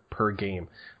air per game.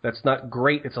 That's not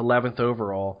great. It's 11th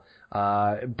overall,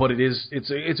 but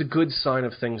it's a good sign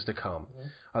of things to come.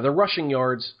 The rushing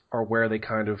yards are where they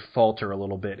kind of falter a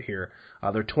little bit here.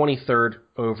 They're 23rd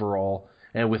overall,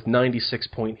 and with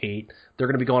 96.8, they're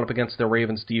going to be going up against the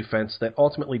Ravens defense that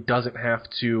ultimately they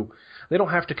don't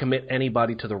have to commit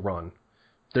anybody to the run.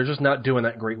 They're just not doing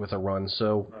that great with a run,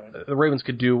 so the Ravens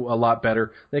could do a lot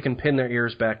better. They can pin their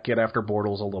ears back, get after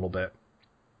Bortles a little bit.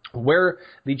 Where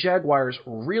the Jaguars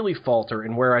really falter,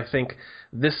 and where I think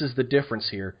this is the difference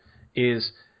here,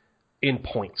 is in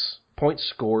points. Points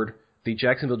scored. The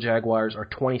Jacksonville Jaguars are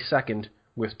 22nd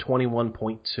with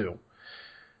 21.2.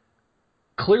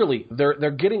 Clearly,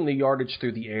 they're getting the yardage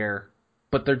through the air,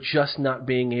 but they're just not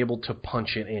being able to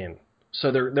punch it in. So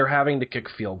they're having to kick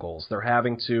field goals. They're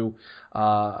having to,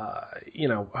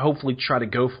 hopefully try to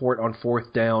go for it on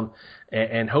fourth down,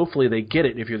 and hopefully they get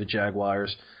it if you're the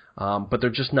Jaguars, but they're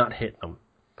just not hitting them.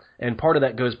 And part of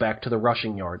that goes back to the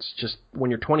rushing yards. Just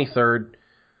when you're 23rd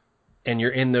and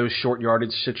you're in those short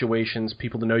yardage situations,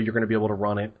 people know you're going to be able to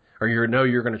run it, or you know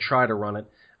you're going to try to run it,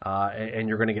 and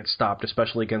you're going to get stopped,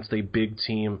 especially against a big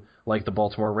team like the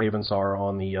Baltimore Ravens are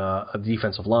on the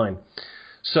defensive line.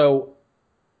 So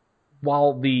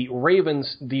while the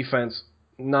Ravens defense,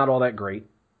 not all that great,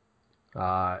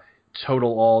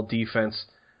 total all defense,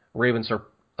 Ravens are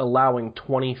allowing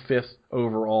 25th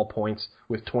overall points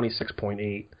with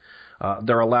 26.8.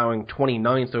 They're allowing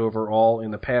 29th overall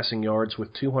in the passing yards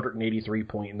with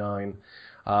 283.9.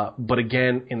 But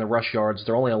again, in the rush yards,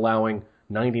 they're only allowing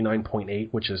 99.8,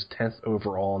 which is 10th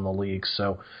overall in the league.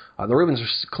 So the Ravens are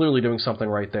clearly doing something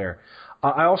right there.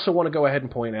 I also want to go ahead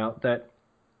and point out that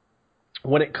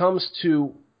when it comes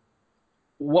to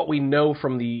what we know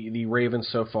from the Ravens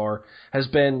so far has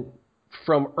been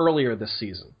from earlier this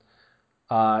season.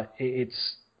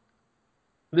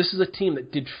 This is a team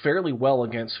that did fairly well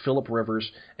against Phillip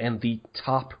Rivers and the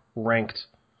top-ranked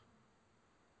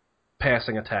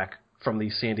passing attack from the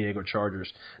San Diego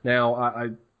Chargers.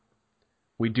 Now,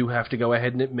 we do have to go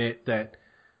ahead and admit that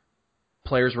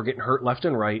players were getting hurt left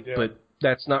and right, but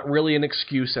that's not really an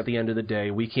excuse at the end of the day.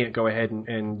 We can't go ahead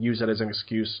and use that as an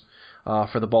excuse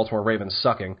for the Baltimore Ravens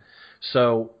sucking.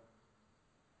 So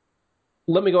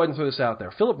let me go ahead and throw this out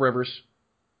there. Phillip Rivers,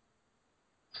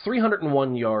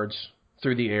 301 yards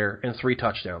through the air and 3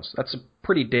 touchdowns. That's a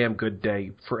pretty damn good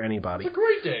day for anybody. It's a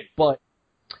great day. But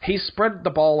he spread the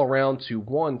ball around to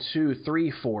 1, 2,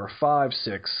 3, 4, 5,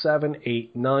 6, 7,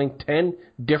 8, 9, 10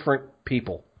 different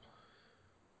people.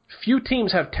 Few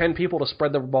teams have 10 people to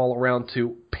spread the ball around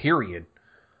to, period,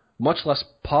 much less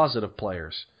positive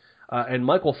players. And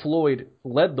Michael Floyd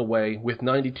led the way with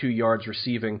 92 yards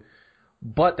receiving,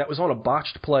 but that was on a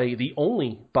botched play, the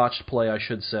only botched play, I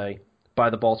should say, by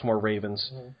the Baltimore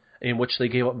Ravens, in which they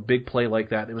gave up a big play like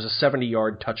that. It was a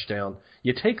 70-yard touchdown.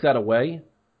 You take that away,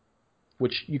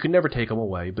 which you can never take them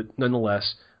away, but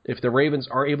nonetheless, if the Ravens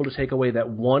are able to take away that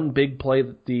one big play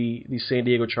that the San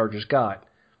Diego Chargers got,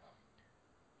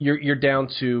 you're down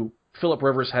to Phillip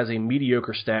Rivers has a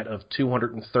mediocre stat of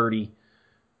 230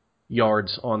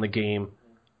 yards on the game.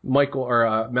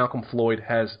 Malcolm Floyd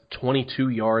has 22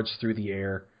 yards through the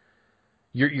air.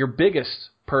 Your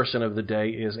biggest person of the day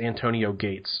is Antonio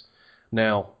Gates.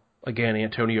 Now, again,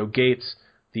 Antonio Gates,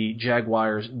 the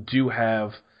Jaguars do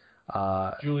have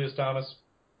Julius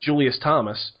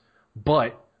Thomas,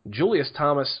 but Julius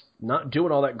Thomas not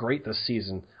doing all that great this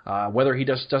season. Whether he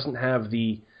doesn't have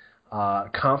the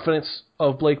confidence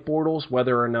of Blake Bortles,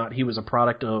 whether or not he was a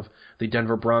product of the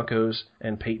Denver Broncos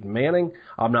and Peyton Manning,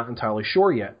 I'm not entirely sure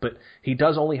yet. But he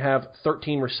does only have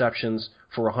 13 receptions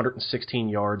for 116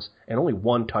 yards and only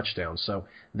 1 touchdown. So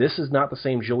this is not the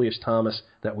same Julius Thomas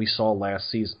that we saw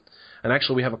last season. And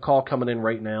actually, we have a call coming in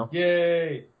right now.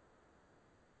 Yay!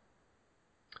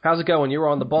 How's it going? You're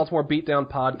on the Baltimore Beatdown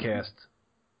podcast.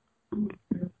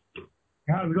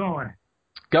 How's it going?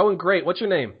 Going great. What's your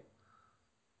name?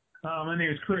 My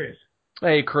name is Chris.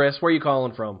 Hey, Chris. Where are you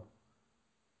calling from?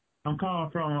 I'm calling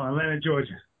from Atlanta,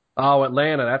 Georgia. Oh,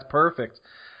 Atlanta. That's perfect.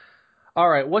 All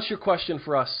right. What's your question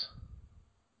for us?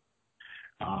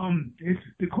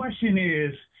 The question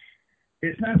is,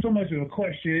 it's not so much of a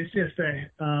question. It's just that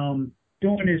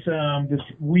during this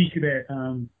week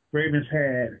that Ravens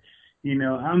had,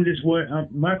 I'm just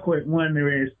my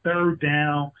wonder is third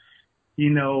down,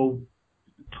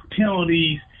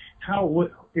 penalties.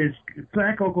 What is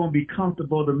Flacco going to be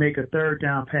comfortable to make a third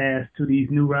down pass to these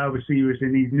new wide receivers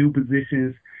in these new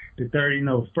positions, the third,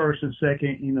 first and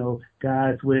second,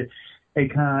 guys with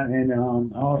Akon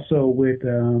and also with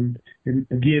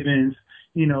Givens,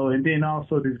 and then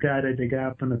also this guy that they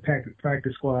got from the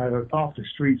practice squad off the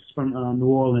streets from New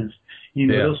Orleans.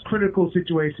 Those critical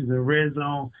situations in red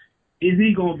zone. Is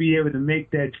he going to be able to make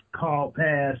that call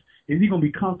pass? Is he going to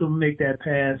be comfortable to make that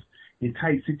pass in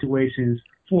tight situations,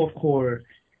 fourth quarter,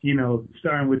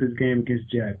 starting with this game against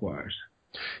Jaguars?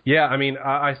 Yeah, I mean,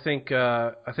 I think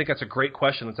that's a great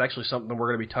question. It's actually something that we're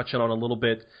going to be touching on a little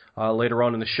bit later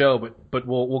on in the show, but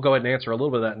we'll go ahead and answer a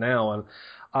little bit of that now. And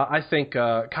I think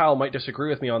Kyle might disagree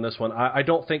with me on this one. I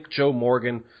don't think Joe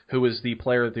Morgan, who is the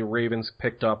player that the Ravens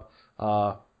picked up,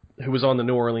 who was on the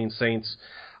New Orleans Saints,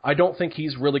 I don't think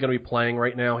he's really going to be playing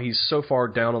right now. He's so far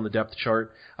down on the depth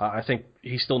chart. I think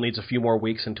he still needs a few more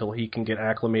weeks until he can get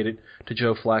acclimated to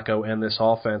Joe Flacco and this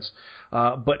offense.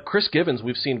 But Chris Givens,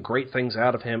 we've seen great things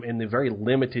out of him in the very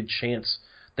limited chance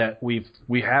that we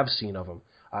have seen of him.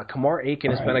 Kamar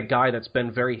Aiken has been a guy that's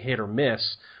been very hit or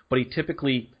miss, but he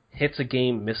typically hits a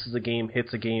game, misses a game,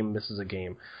 hits a game, misses a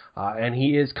game. And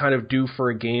he is kind of due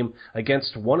for a game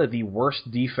against one of the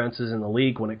worst defenses in the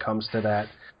league when it comes to that.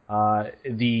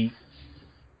 The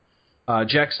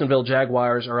Jacksonville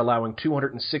Jaguars are allowing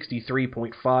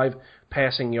 263.5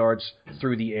 passing yards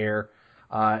through the air,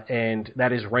 and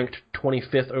that is ranked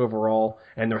 25th overall,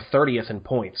 and they're 30th in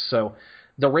points. So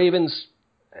the Ravens,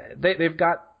 they've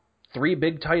got 3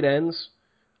 big tight ends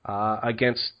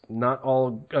against not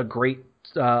all a great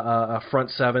front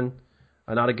seven,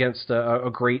 not against a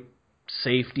great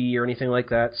safety or anything like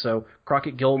that. So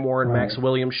Crockett Gilmore and Max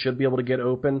Williams should be able to get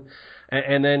open.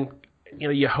 And then,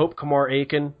 you hope Kamar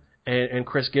Aiken and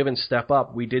Chris Givens step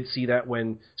up. We did see that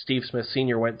when Steve Smith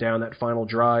Sr. went down that final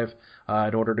drive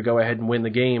in order to go ahead and win the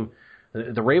game.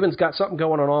 The Ravens got something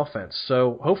going on offense.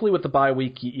 So hopefully with the bye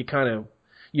week, you kind of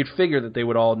you'd figure that they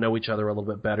would all know each other a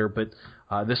little bit better, but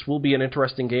this will be an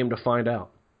interesting game to find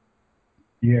out.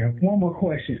 Yeah, one more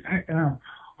question.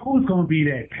 Who's going to be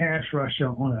that pass rusher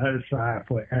on the other side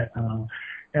for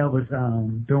Elvis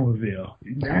Dumerville?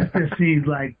 That just seems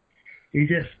like it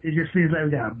just seems like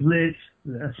we got blitz.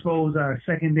 I suppose our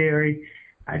secondary.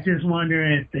 I just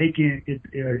wonder if they can if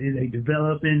they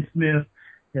develop in Smith.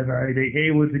 If are they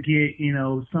able to get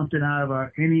something out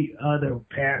of any other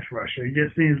pass rusher? It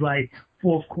just seems like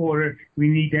fourth quarter we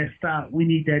need that stop, we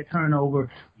need that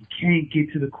turnover. We can't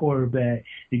get to the quarterback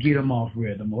to get him off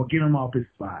rhythm or get him off his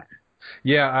spot.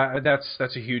 Yeah, that's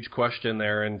a huge question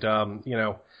there, and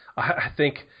I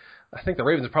think the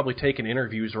Ravens are probably taking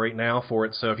interviews right now for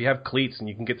it. So if you have cleats and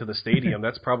you can get to the stadium,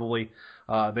 that's probably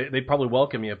they'd probably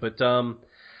welcome you. But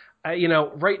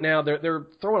right now they're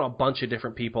throwing a bunch of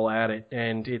different people at it,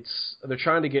 and they're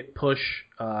trying to get push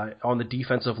on the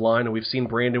defensive line, and we've seen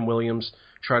Brandon Williams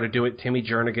try to do it. Timmy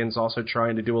Jernigan's also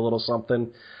trying to do a little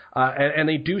something, and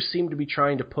they do seem to be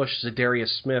trying to push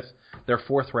Zadarius Smith, their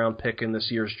fourth-round pick in this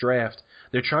year's draft.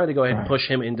 They're trying to go ahead and push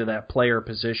him into that player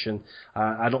position.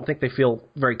 I don't think they feel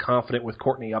very confident with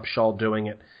Courtney Upshaw doing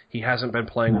it. He hasn't been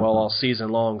playing well all season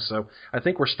long, so I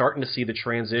think we're starting to see the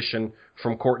transition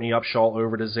from Courtney Upshaw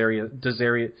over to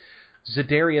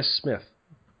Zadarius Smith.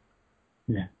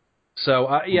 Yeah.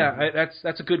 So,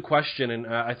 that's a good question, and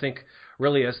I think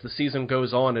really as the season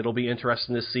goes on, it'll be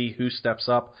interesting to see who steps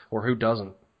up or who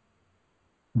doesn't.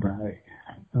 Right.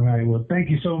 All right. Well, thank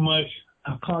you so much.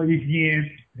 I'll call you again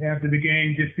after the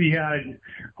game to see how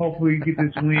hopefully we get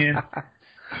this win.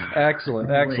 Excellent.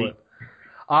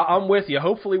 I'm with you.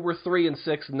 Hopefully we're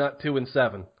 3-6 and not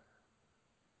 2-7.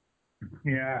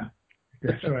 Yeah,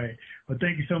 that's right. Well,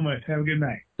 thank you so much. Have a good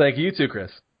night. Thank you. You too,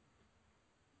 Chris.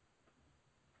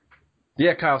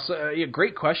 Yeah, Kyle, so,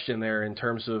 great question there in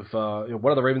terms of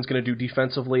what are the Ravens going to do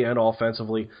defensively and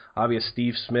offensively. Obviously,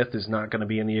 Steve Smith is not going to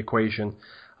be in the equation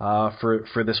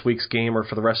for this week's game or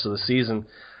for the rest of the season.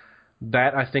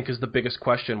 That, I think, is the biggest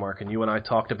question mark, and you and I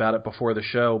talked about it before the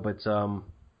show, but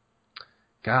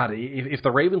God, if the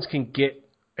Ravens can get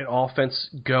an offense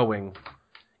going,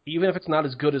 even if it's not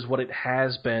as good as what it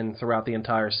has been throughout the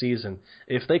entire season,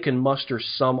 if they can muster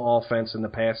some offense in the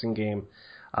passing game,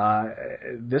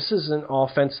 this is an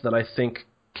offense that I think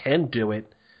can do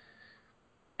it.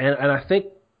 And I think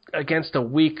against a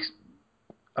weak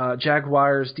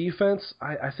Jaguars defense,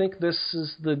 I think this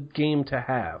is the game to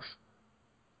have.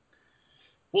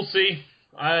 We'll see.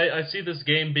 I see this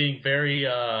game being very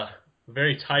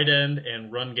tight end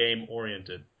and run game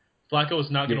oriented. Flacco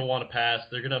is not going to want to pass.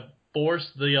 They're going to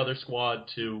force the other squad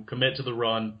to commit to the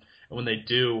run, and when they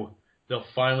do, they'll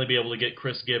finally be able to get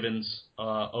Chris Gibbons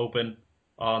open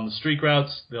on the streak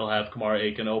routes. They'll have Kamara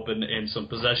Aiken open in some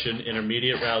possession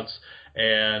intermediate routes,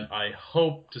 and I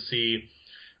hope to see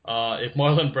if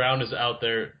Marlon Brown is out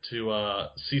there to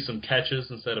see some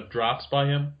catches instead of drops by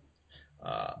him.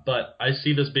 But I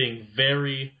see this being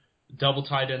very double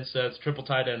tight end sets, triple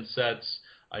tight end sets.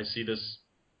 I see this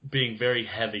being very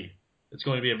heavy. It's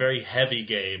going to be a very heavy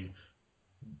game,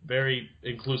 very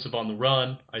inclusive on the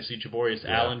run. I see Javorius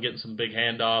Allen getting some big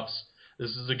handoffs.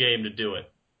 This is a game to do it.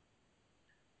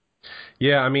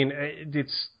 Yeah, I mean,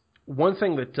 it's one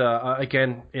thing that,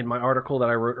 again, in my article that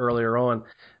I wrote earlier on,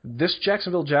 this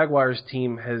Jacksonville Jaguars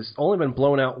team has only been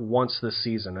blown out once this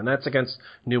season, and that's against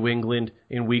New England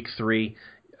in Week 3.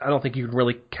 I don't think you can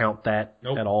really count that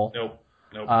at all. Nope.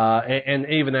 And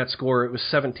even that score, it was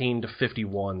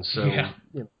 17-51. So,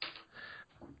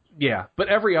 yeah. But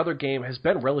every other game has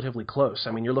been relatively close.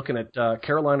 I mean, you're looking at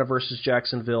Carolina versus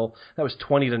Jacksonville. That was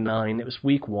 20-9. It was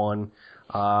Week 1.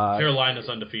 Carolina's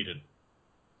undefeated.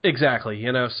 Exactly,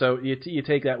 so you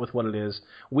take that with what it is.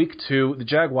 Week 2, the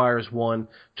Jaguars won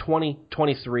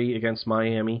 20-23 against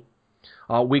Miami.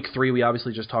 Week 3, we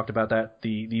obviously just talked about that,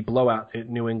 the blowout at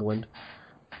New England.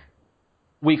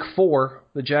 Week 4,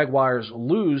 the Jaguars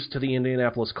lose to the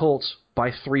Indianapolis Colts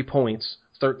by 3 points,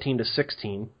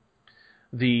 13-16.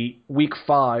 The Week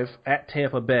 5 at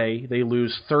Tampa Bay, they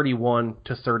lose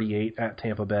 31-38 at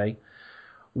Tampa Bay.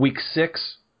 Week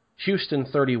 6, Houston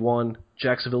 31,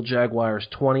 Jacksonville Jaguars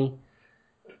 20.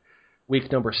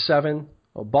 Week number 7,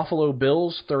 Buffalo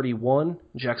Bills 31,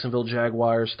 Jacksonville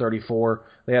Jaguars 34.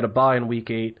 They had a bye in Week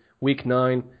 8. Week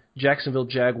 9, Jacksonville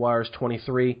Jaguars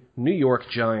 23, New York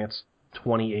Giants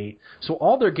 28. So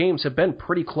all their games have been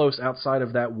pretty close outside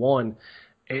of that one,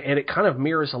 and it kind of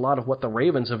mirrors a lot of what the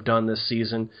Ravens have done this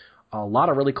season. A lot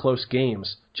of really close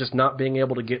games, just not being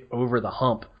able to get over the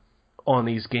hump on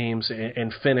these games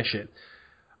and finish it.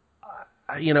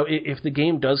 If the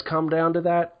game does come down to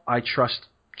that, I trust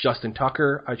Justin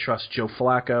Tucker, I trust Joe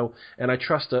Flacco, and I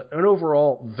trust an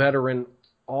overall veteran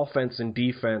offense and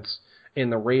defense in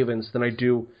the Ravens than I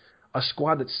do a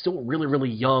squad that's still really, really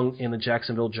young in the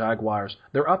Jacksonville Jaguars.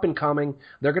 They're up and coming.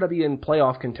 They're going to be in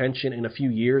playoff contention in a few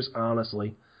years,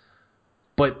 honestly.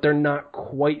 But they're not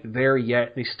quite there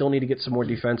yet. They still need to get some more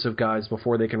defensive guys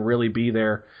before they can really be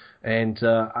there. And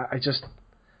I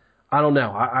don't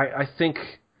know. I think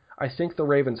the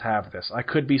Ravens have this. I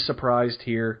could be surprised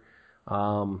here,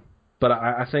 but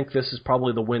I think this is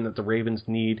probably the win that the Ravens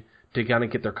need to kind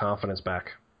of get their confidence back.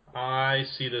 I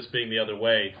see this being the other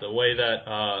way. The way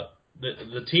that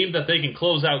the team that they can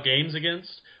close out games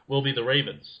against will be the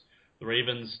Ravens. The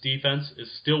Ravens' defense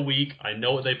is still weak. I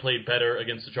know they played better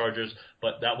against the Chargers,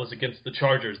 but that was against the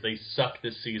Chargers. They suck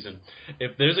this season.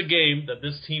 If there's a game that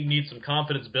this team needs some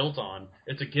confidence built on,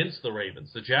 it's against the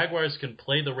Ravens. The Jaguars can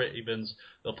play the Ravens.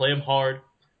 They'll play them hard,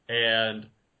 and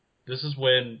this is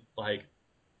when,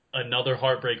 another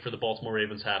heartbreak for the Baltimore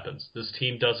Ravens happens. This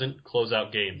team doesn't close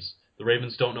out games. The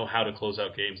Ravens don't know how to close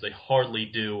out games. They hardly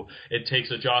do. It takes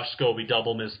a Josh Scobie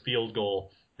double missed field goal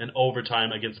in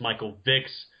overtime against Michael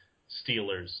Vick's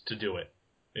Steelers to do it.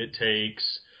 It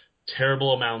takes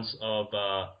terrible amounts of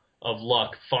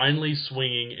luck finally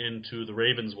swinging into the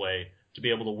Ravens' way to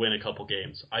be able to win a couple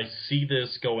games. I see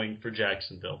this going for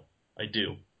Jacksonville. I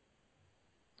do.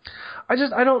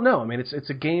 I don't know. I mean, it's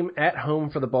a game at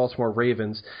home for the Baltimore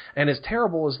Ravens, and as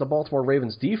terrible as the Baltimore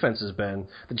Ravens defense has been,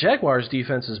 the Jaguars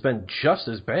defense has been just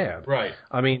as bad. Right.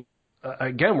 I mean,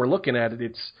 again, we're looking at it.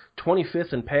 It's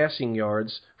 25th in passing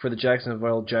yards for the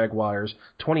Jacksonville Jaguars,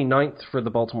 29th for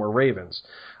the Baltimore Ravens,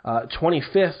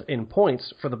 25th in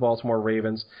points for the Baltimore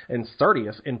Ravens, and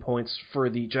 30th in points for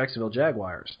the Jacksonville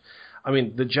Jaguars. I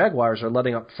mean, the Jaguars are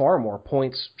letting up far more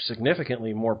points,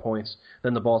 significantly more points,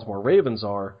 than the Baltimore Ravens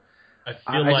are. I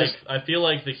feel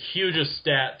like the hugest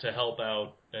stat to help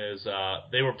out is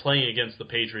they were playing against the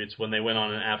Patriots when they went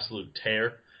on an absolute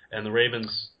tear, and the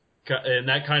Ravens, and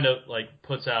that kind of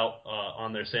puts out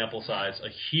on their sample size a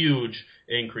huge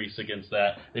increase against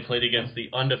that. They played against the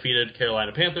undefeated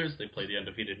Carolina Panthers. They played the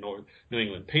undefeated New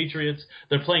England Patriots.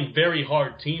 They're playing very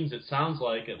hard teams, it sounds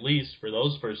like, at least for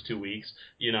those first 2 weeks,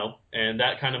 and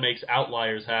that kind of makes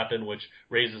outliers happen, which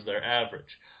raises their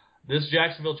average. This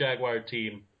Jacksonville Jaguar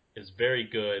team is very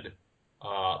good.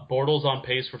 Bortles on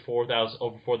pace for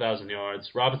over 4,000 yards.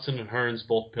 Robinson and Hearns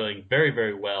both playing very,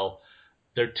 very well.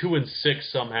 They're 2-6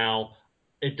 somehow.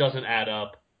 It doesn't add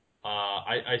up.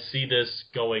 I see this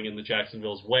going in the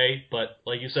Jacksonville's way, but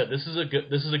like you said, this is a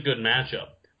good matchup.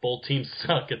 Both teams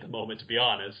suck at the moment, to be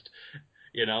honest.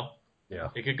 Yeah.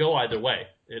 It could go either way.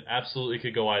 It absolutely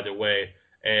could go either way,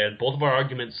 and both of our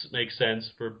arguments make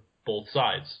sense for both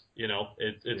sides.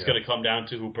 It's going to come down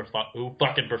to who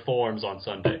fucking performs on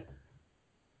Sunday.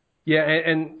 Yeah,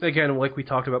 and again, like we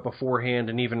talked about beforehand,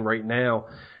 and even right now,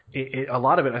 a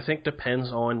lot of it, I think,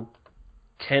 depends on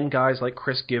can guys like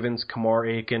Chris Givens, Kamar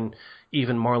Aiken,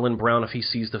 even Marlon Brown, if he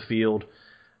sees the field,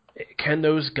 can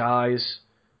those guys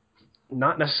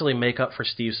not necessarily make up for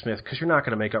Steve Smith? Because you're not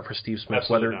going to make up for Steve Smith,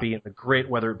 Absolutely whether it be in the grit,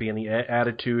 whether it be in the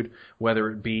attitude,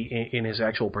 whether it be in his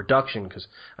actual production. Because,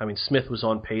 I mean, Smith was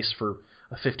on pace for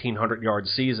a 1,500-yard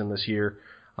season this year,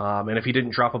 and if he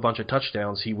didn't drop a bunch of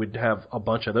touchdowns, he would have a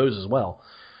bunch of those as well.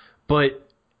 But,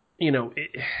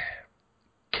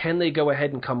 can they go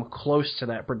ahead and come close to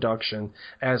that production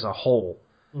as a whole?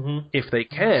 Mm-hmm. If they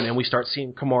can, and we start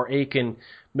seeing Kamar Aiken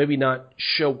maybe not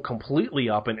show completely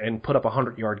up and put up a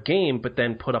 100-yard game, but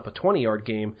then put up a 20-yard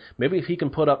game, maybe if he can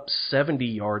put up 70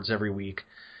 yards every week,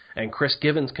 and Chris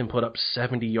Givens can put up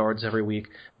 70 yards every week,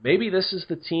 maybe this is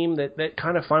the team that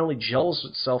kind of finally gels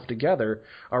itself together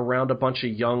around a bunch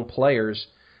of young players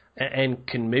and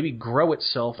can maybe grow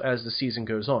itself as the season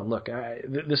goes on. Look,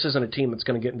 this isn't a team that's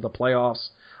going to get into the playoffs.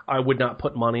 I would not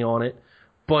put money on it,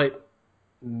 but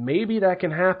maybe that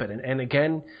can happen. And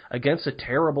again, against a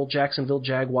terrible Jacksonville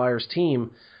Jaguars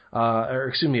team,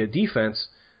 a defense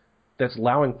that's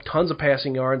allowing tons of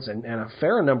passing yards and a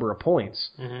fair number of points,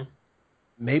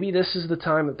 maybe this is the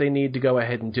time that they need to go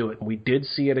ahead and do it. And we did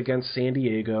see it against San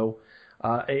Diego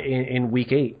in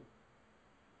Week 8.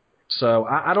 So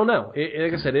I don't know.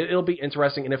 Like I said, it'll be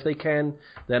interesting. And if they can,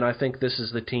 then I think this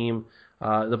is the team.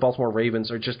 The Baltimore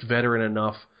Ravens are just veteran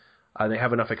enough. They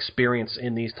have enough experience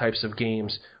in these types of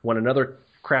games. When another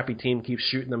crappy team keeps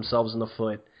shooting themselves in the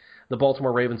foot, the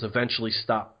Baltimore Ravens eventually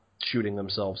stop shooting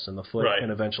themselves in the foot and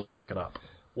eventually pick it up.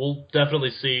 We'll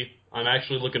definitely see. I'm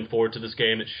actually looking forward to this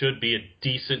game. It should be a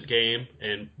decent game,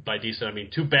 and by decent I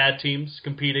mean 2 bad teams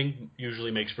competing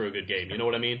usually makes for a good game. You know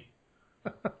what I mean?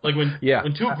 Like when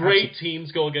two great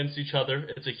teams go against each other,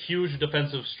 it's a huge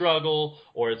defensive struggle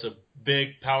or it's a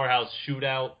big powerhouse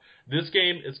shootout. This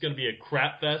game is going to be a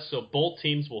crap fest, so both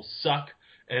teams will suck,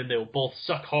 and they'll both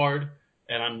suck hard.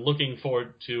 And I'm looking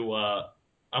forward to a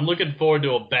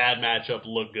bad matchup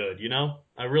look good. You know,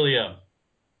 I really am.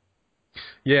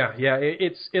 Yeah,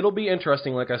 it'll be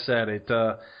interesting. Like I said,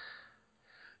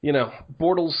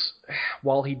 Bortles,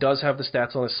 while he does have the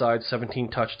stats on his side,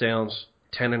 17 touchdowns,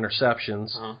 10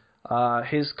 interceptions,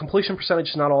 his completion percentage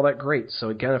is not all that great. So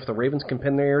again, if the Ravens can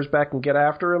pin their ears back and get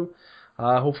after him,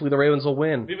 hopefully the Ravens will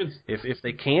win. If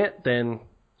they can't, then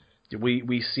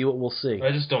we see what we'll see.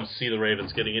 I just don't see the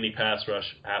Ravens getting any pass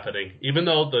rush happening. Even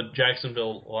though the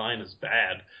Jacksonville line is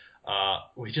bad,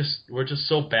 we're just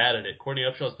so bad at it. Courtney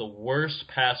Upshaw is the worst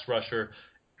pass rusher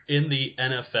in the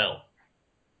NFL.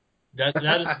 That is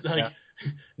like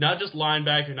not just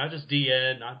linebacker, not just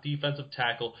DN, not defensive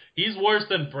tackle. He's worse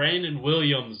than Brandon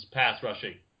Williams pass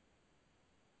rushing.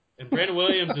 And Brandon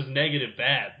Williams is negative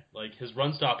bad. Like, his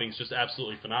run stopping is just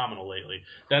absolutely phenomenal lately.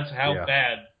 That's how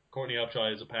bad Courtney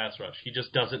Upshaw is a pass rush. He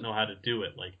just doesn't know how to do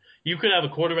it. Like, you could have a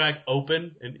quarterback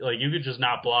open, and like you could just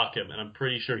not block him, and I'm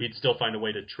pretty sure he'd still find a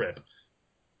way to trip.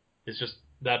 It's just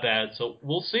that bad. So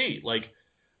we'll see. Like,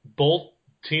 both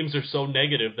teams are so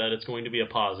negative that it's going to be a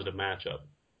positive matchup.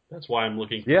 That's why I'm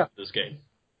looking for this game.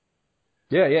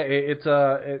 Like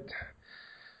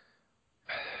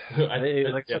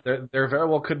I said, there very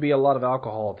well could be a lot of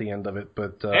alcohol at the end of it,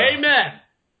 but amen.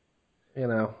 You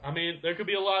know, I mean, there could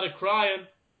be a lot of crying,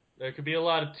 there could be a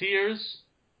lot of tears,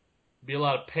 be a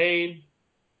lot of pain,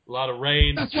 a lot of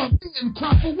rain. That's why men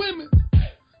cry for women.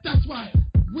 That's why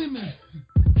women.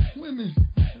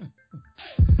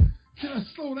 Can I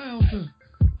slow down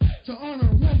to honor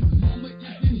a woman? Mama,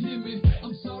 you can hear me.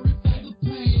 I'm sorry for the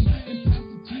pain and pass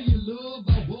it to your love.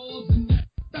 I was in the.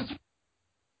 That's.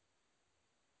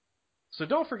 So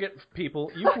don't forget,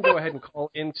 people, you can go ahead and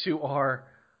call into our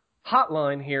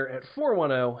hotline here at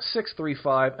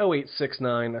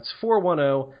 410-635-0869. That's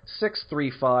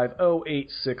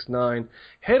 410-635-0869.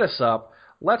 Hit us up.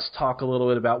 Let's talk a little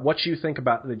bit about what you think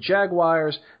about the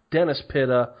Jaguars, Dennis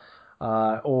Pitta,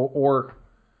 or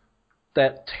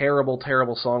that terrible,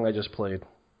 terrible song I just played.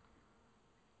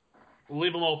 We'll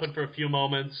leave them open for a few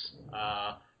moments.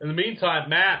 In the meantime,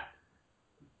 Matt,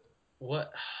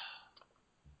 what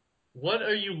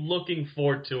are you looking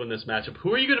forward to in this matchup?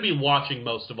 Who are you going to be watching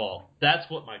most of all?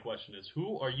 That's what my question is.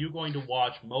 Who are you going to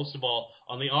watch most of all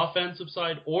on the offensive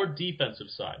side or defensive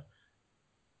side?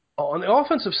 On the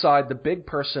offensive side, the big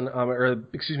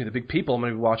the big people I'm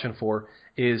going to be watching for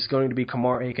is going to be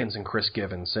Kamar Akins and Chris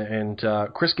Givens. And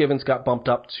Chris Givens got bumped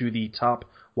up to the top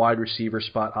wide receiver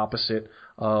spot opposite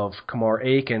of Kamar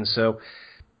Akins. So,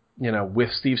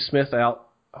 with Steve Smith out,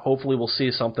 hopefully we'll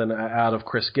see something out of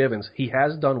Chris Givens. He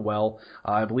has done well.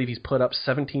 I believe he's put up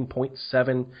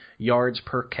 17.7 yards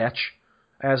per catch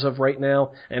as of right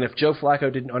now. And if Joe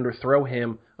Flacco didn't underthrow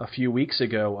him a few weeks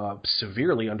ago,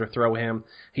 severely underthrow him,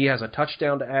 he has a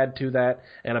touchdown to add to that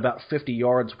and about 50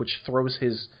 yards, which throws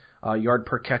his yard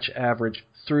per catch average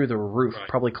through the roof,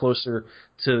 probably closer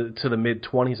to the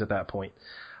mid-20s at that point.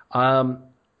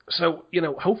 So,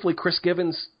 hopefully Chris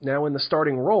Givens, now in the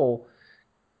starting role,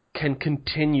 can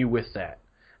continue with that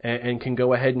and can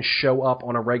go ahead and show up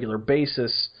on a regular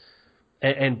basis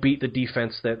and beat the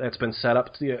defense that's been set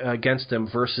up against him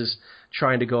versus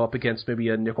trying to go up against maybe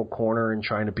a nickel corner and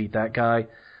trying to beat that guy.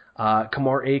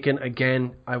 Kamar Aiken,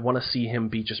 again, I want to see him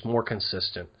be just more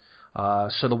consistent.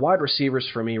 So the wide receivers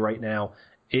for me right now,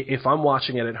 if I'm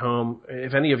watching it at home,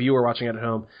 if any of you are watching it at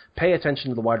home, pay attention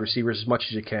to the wide receivers as much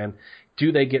as you can.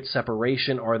 Do they get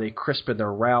separation? Are they crisp in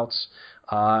their routes?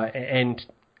 And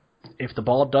if the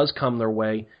ball does come their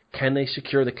way, can they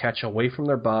secure the catch away from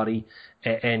their body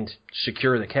and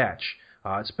secure the catch?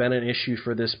 It's been an issue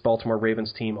for this Baltimore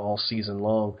Ravens team all season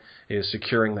long, is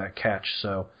securing that catch.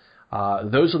 So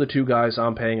those are the two guys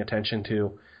I'm paying attention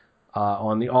to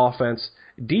on the offense.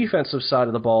 Defensive side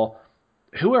of the ball,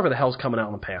 whoever the hell's coming out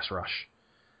in the pass rush.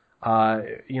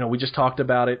 We just talked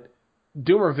about it.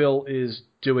 Doomerville is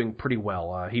doing pretty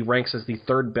well. He ranks as the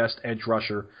third best edge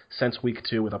rusher since week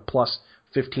 2 with a plus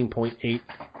 15.8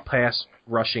 pass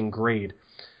rushing grade.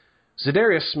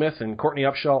 Za'Darius Smith and Courtney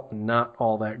Upshaw, not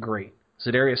all that great.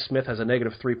 Za'Darius Smith has a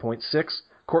negative 3.6.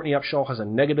 Courtney Upshaw has a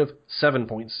negative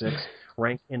 7.6,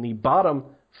 ranked in the bottom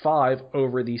 5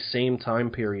 over the same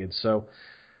time period. So,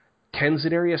 can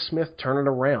Za'Darius Smith turn it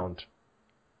around?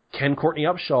 Can Courtney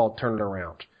Upshaw turn it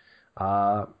around?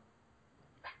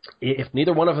 If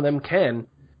neither one of them can,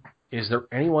 is there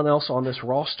anyone else on this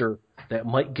roster that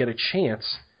might get a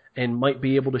chance and might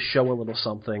be able to show a little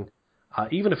something,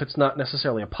 even if it's not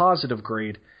necessarily a positive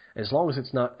grade, as long as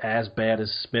it's not as bad as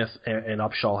Smith and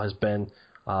Upshaw has been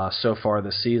so far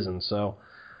this season. So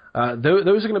those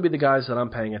are going to be the guys that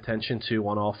I'm paying attention to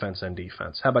on offense and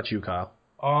defense. How about you, Kyle?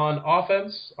 On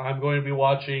offense, I'm going to be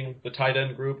watching the tight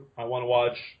end group. I want to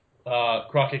watch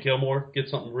Crockett Gilmore get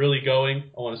something really going.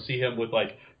 I want to see him with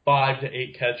like 5 to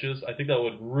 8 catches. I think that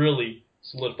would really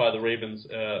solidify the Ravens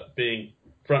being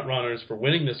front runners for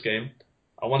winning this game.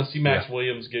 I want to see Max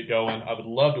Williams get going. I would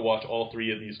love to watch all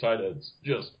 3 of these tight ends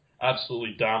just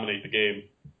absolutely dominate the game,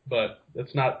 but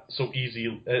it's not so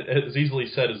easy, as easily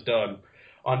said as done.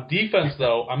 On defense,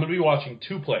 though, I'm going to be watching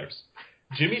 2 players,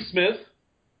 Jimmy Smith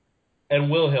and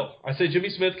Will Hill. I say Jimmy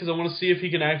Smith because I want to see if he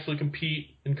can actually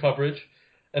compete in coverage,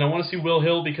 and I want to see Will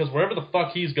Hill because wherever the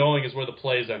fuck he's going is where the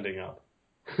play is ending up.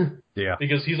 Yeah.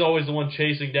 Because he's always the one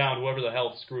chasing down whoever the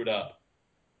hell screwed up.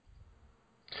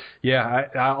 Yeah,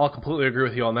 I'll completely agree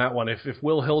with you on that one. If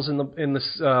Will Hill's in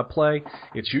this play,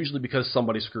 it's usually because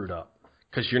somebody screwed up.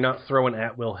 Because you're not throwing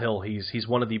at Will Hill. He's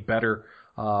one of the better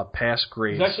pass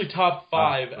grades. He's actually top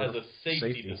 5 as a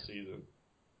safety this season.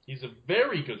 He's a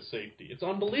very good safety. It's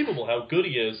unbelievable how good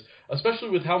he is, especially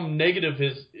with how negative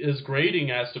his grading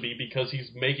has to be because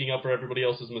he's making up for everybody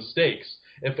else's mistakes.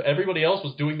 If everybody else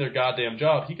was doing their goddamn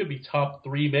job, he could be top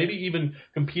 3, maybe even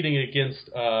competing against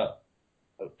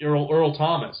Earl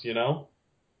Thomas, you know?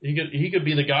 He could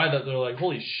be the guy that they're like,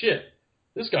 holy shit,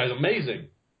 this guy's amazing.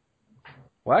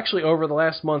 Well, actually, over the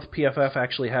last month, PFF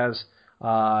actually has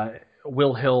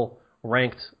Will Hill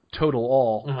ranked total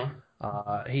all. Uh-huh.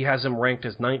 He has him ranked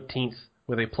as 19th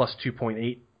with a plus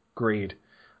 2.8 grade.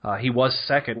 He was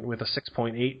second with a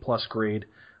 6.8 plus grade.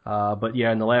 But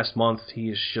yeah, in the last month,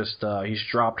 he's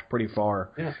dropped pretty far.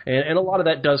 Yeah. And a lot of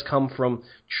that does come from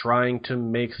trying to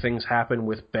make things happen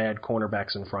with bad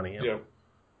cornerbacks in front of you. Yeah.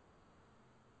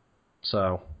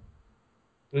 So.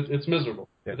 It's miserable.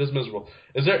 Yeah. It is miserable.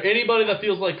 Is there anybody that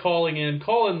feels like calling in?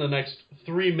 Call in the next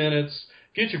 3 minutes.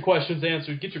 Get your questions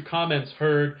answered. Get your comments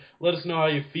heard. Let us know how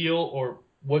you feel or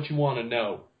what you want to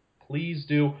know. Please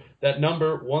do. That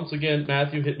number, once again,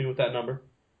 Matthew, hit me with that number.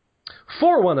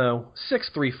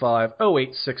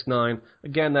 410-635-0869.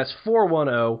 Again, that's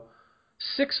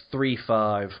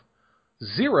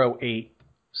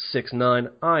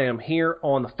 410-635-0869. I am here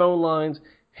on the phone lines.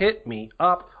 Hit me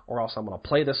up, or else I'm going to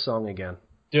play this song again.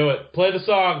 Do it. Play the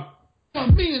song.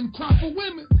 Men cry for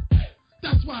women.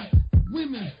 That's why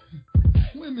women.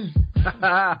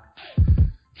 Can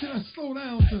I slow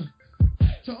down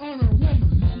to honor a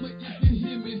woman? Mama, if you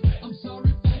hear me, I'm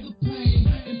sorry for the pain.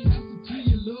 And pass it to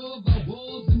your love, I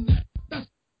was in the...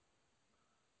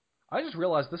 I just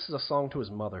realized this is a song to his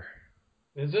mother.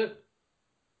 Is it?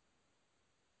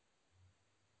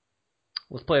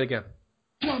 Let's play it again.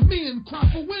 Why men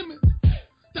cry for women.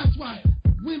 That's why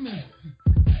women.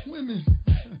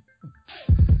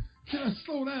 Can I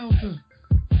slow down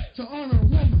to honor a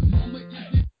woman?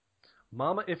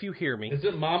 Mama, if you hear me. Is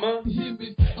it Mama?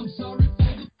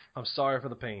 I'm sorry for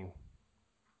the pain.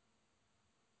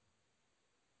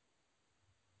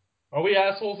 Are we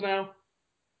assholes now?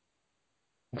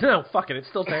 No, fuck it. It's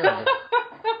still terrible.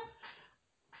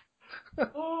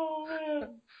 Oh, man.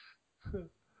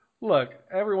 Look,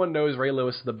 everyone knows Ray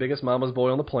Lewis is the biggest mama's boy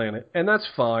on the planet, and that's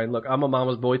fine. Look, I'm a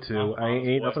mama's boy, too.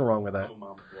 Ain't nothing wrong with that. I'm a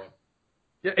mama's boy.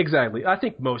 Yeah, exactly. I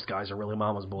think most guys are really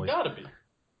mama's boys. You gotta be.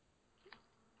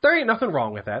 There ain't nothing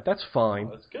wrong with that. That's fine.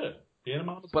 Oh, that's good. Being a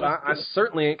mama's but boy. I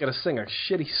certainly ain't going to sing a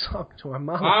shitty song to our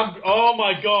mama. Oh,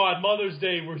 my God. Mother's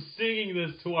Day. We're singing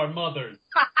this to our mothers.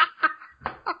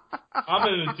 I'm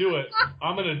going to do it.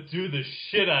 I'm going to do the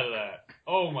shit out of that.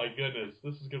 Oh, my goodness.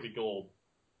 This is going to be gold.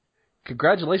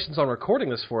 Congratulations on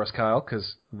recording this for us, Kyle,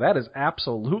 because that is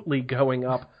absolutely going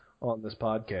up on this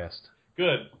podcast.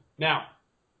 Good. Now,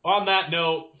 on that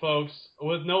note, folks,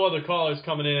 with no other callers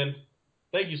coming in,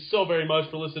 thank you so very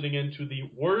much for listening in to the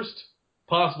worst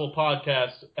possible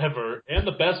podcast ever and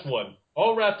the best one,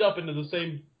 all wrapped up into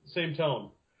the same tone.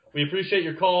 We appreciate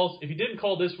your calls. If you didn't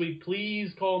call this week,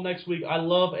 please call next week. I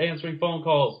love answering phone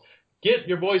calls. Get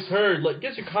your voice heard.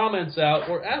 Get your comments out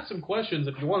or ask some questions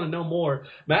if you want to know more.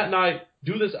 Matt and I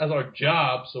do this as our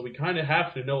job, so we kind of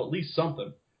have to know at least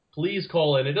something. Please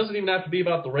call in. It doesn't even have to be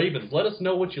about the Ravens. Let us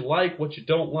know what you like, what you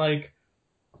don't like.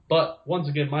 But once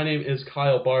again, my name is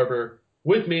Kyle Barber.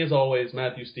 With me, as always,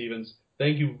 Matthew Stevens.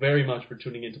 Thank you very much for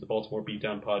tuning into the Baltimore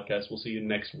Beatdown podcast. We'll see you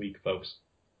next week, folks.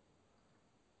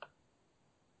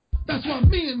 That's why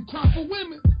men cry for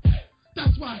women.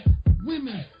 That's why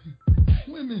women.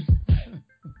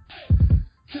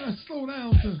 Can I slow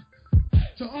down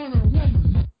to honor a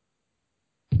woman?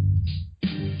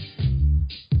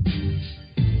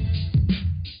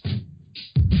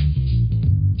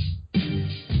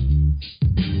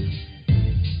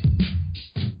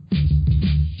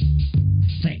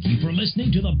 Thank you for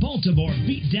listening to the Baltimore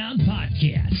Beatdown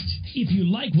Podcast. If you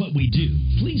like what we do,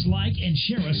 please like and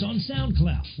share us on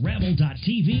SoundCloud,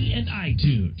 Rabble.tv, and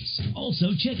iTunes.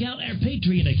 Also, check out our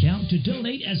Patreon account to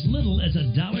donate as little as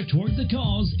 $1 toward the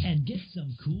cause and get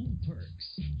some cool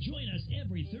perks. Join us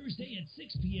every Thursday at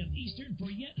 6 p.m. Eastern for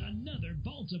yet another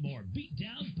Baltimore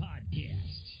Beatdown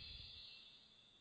Podcast.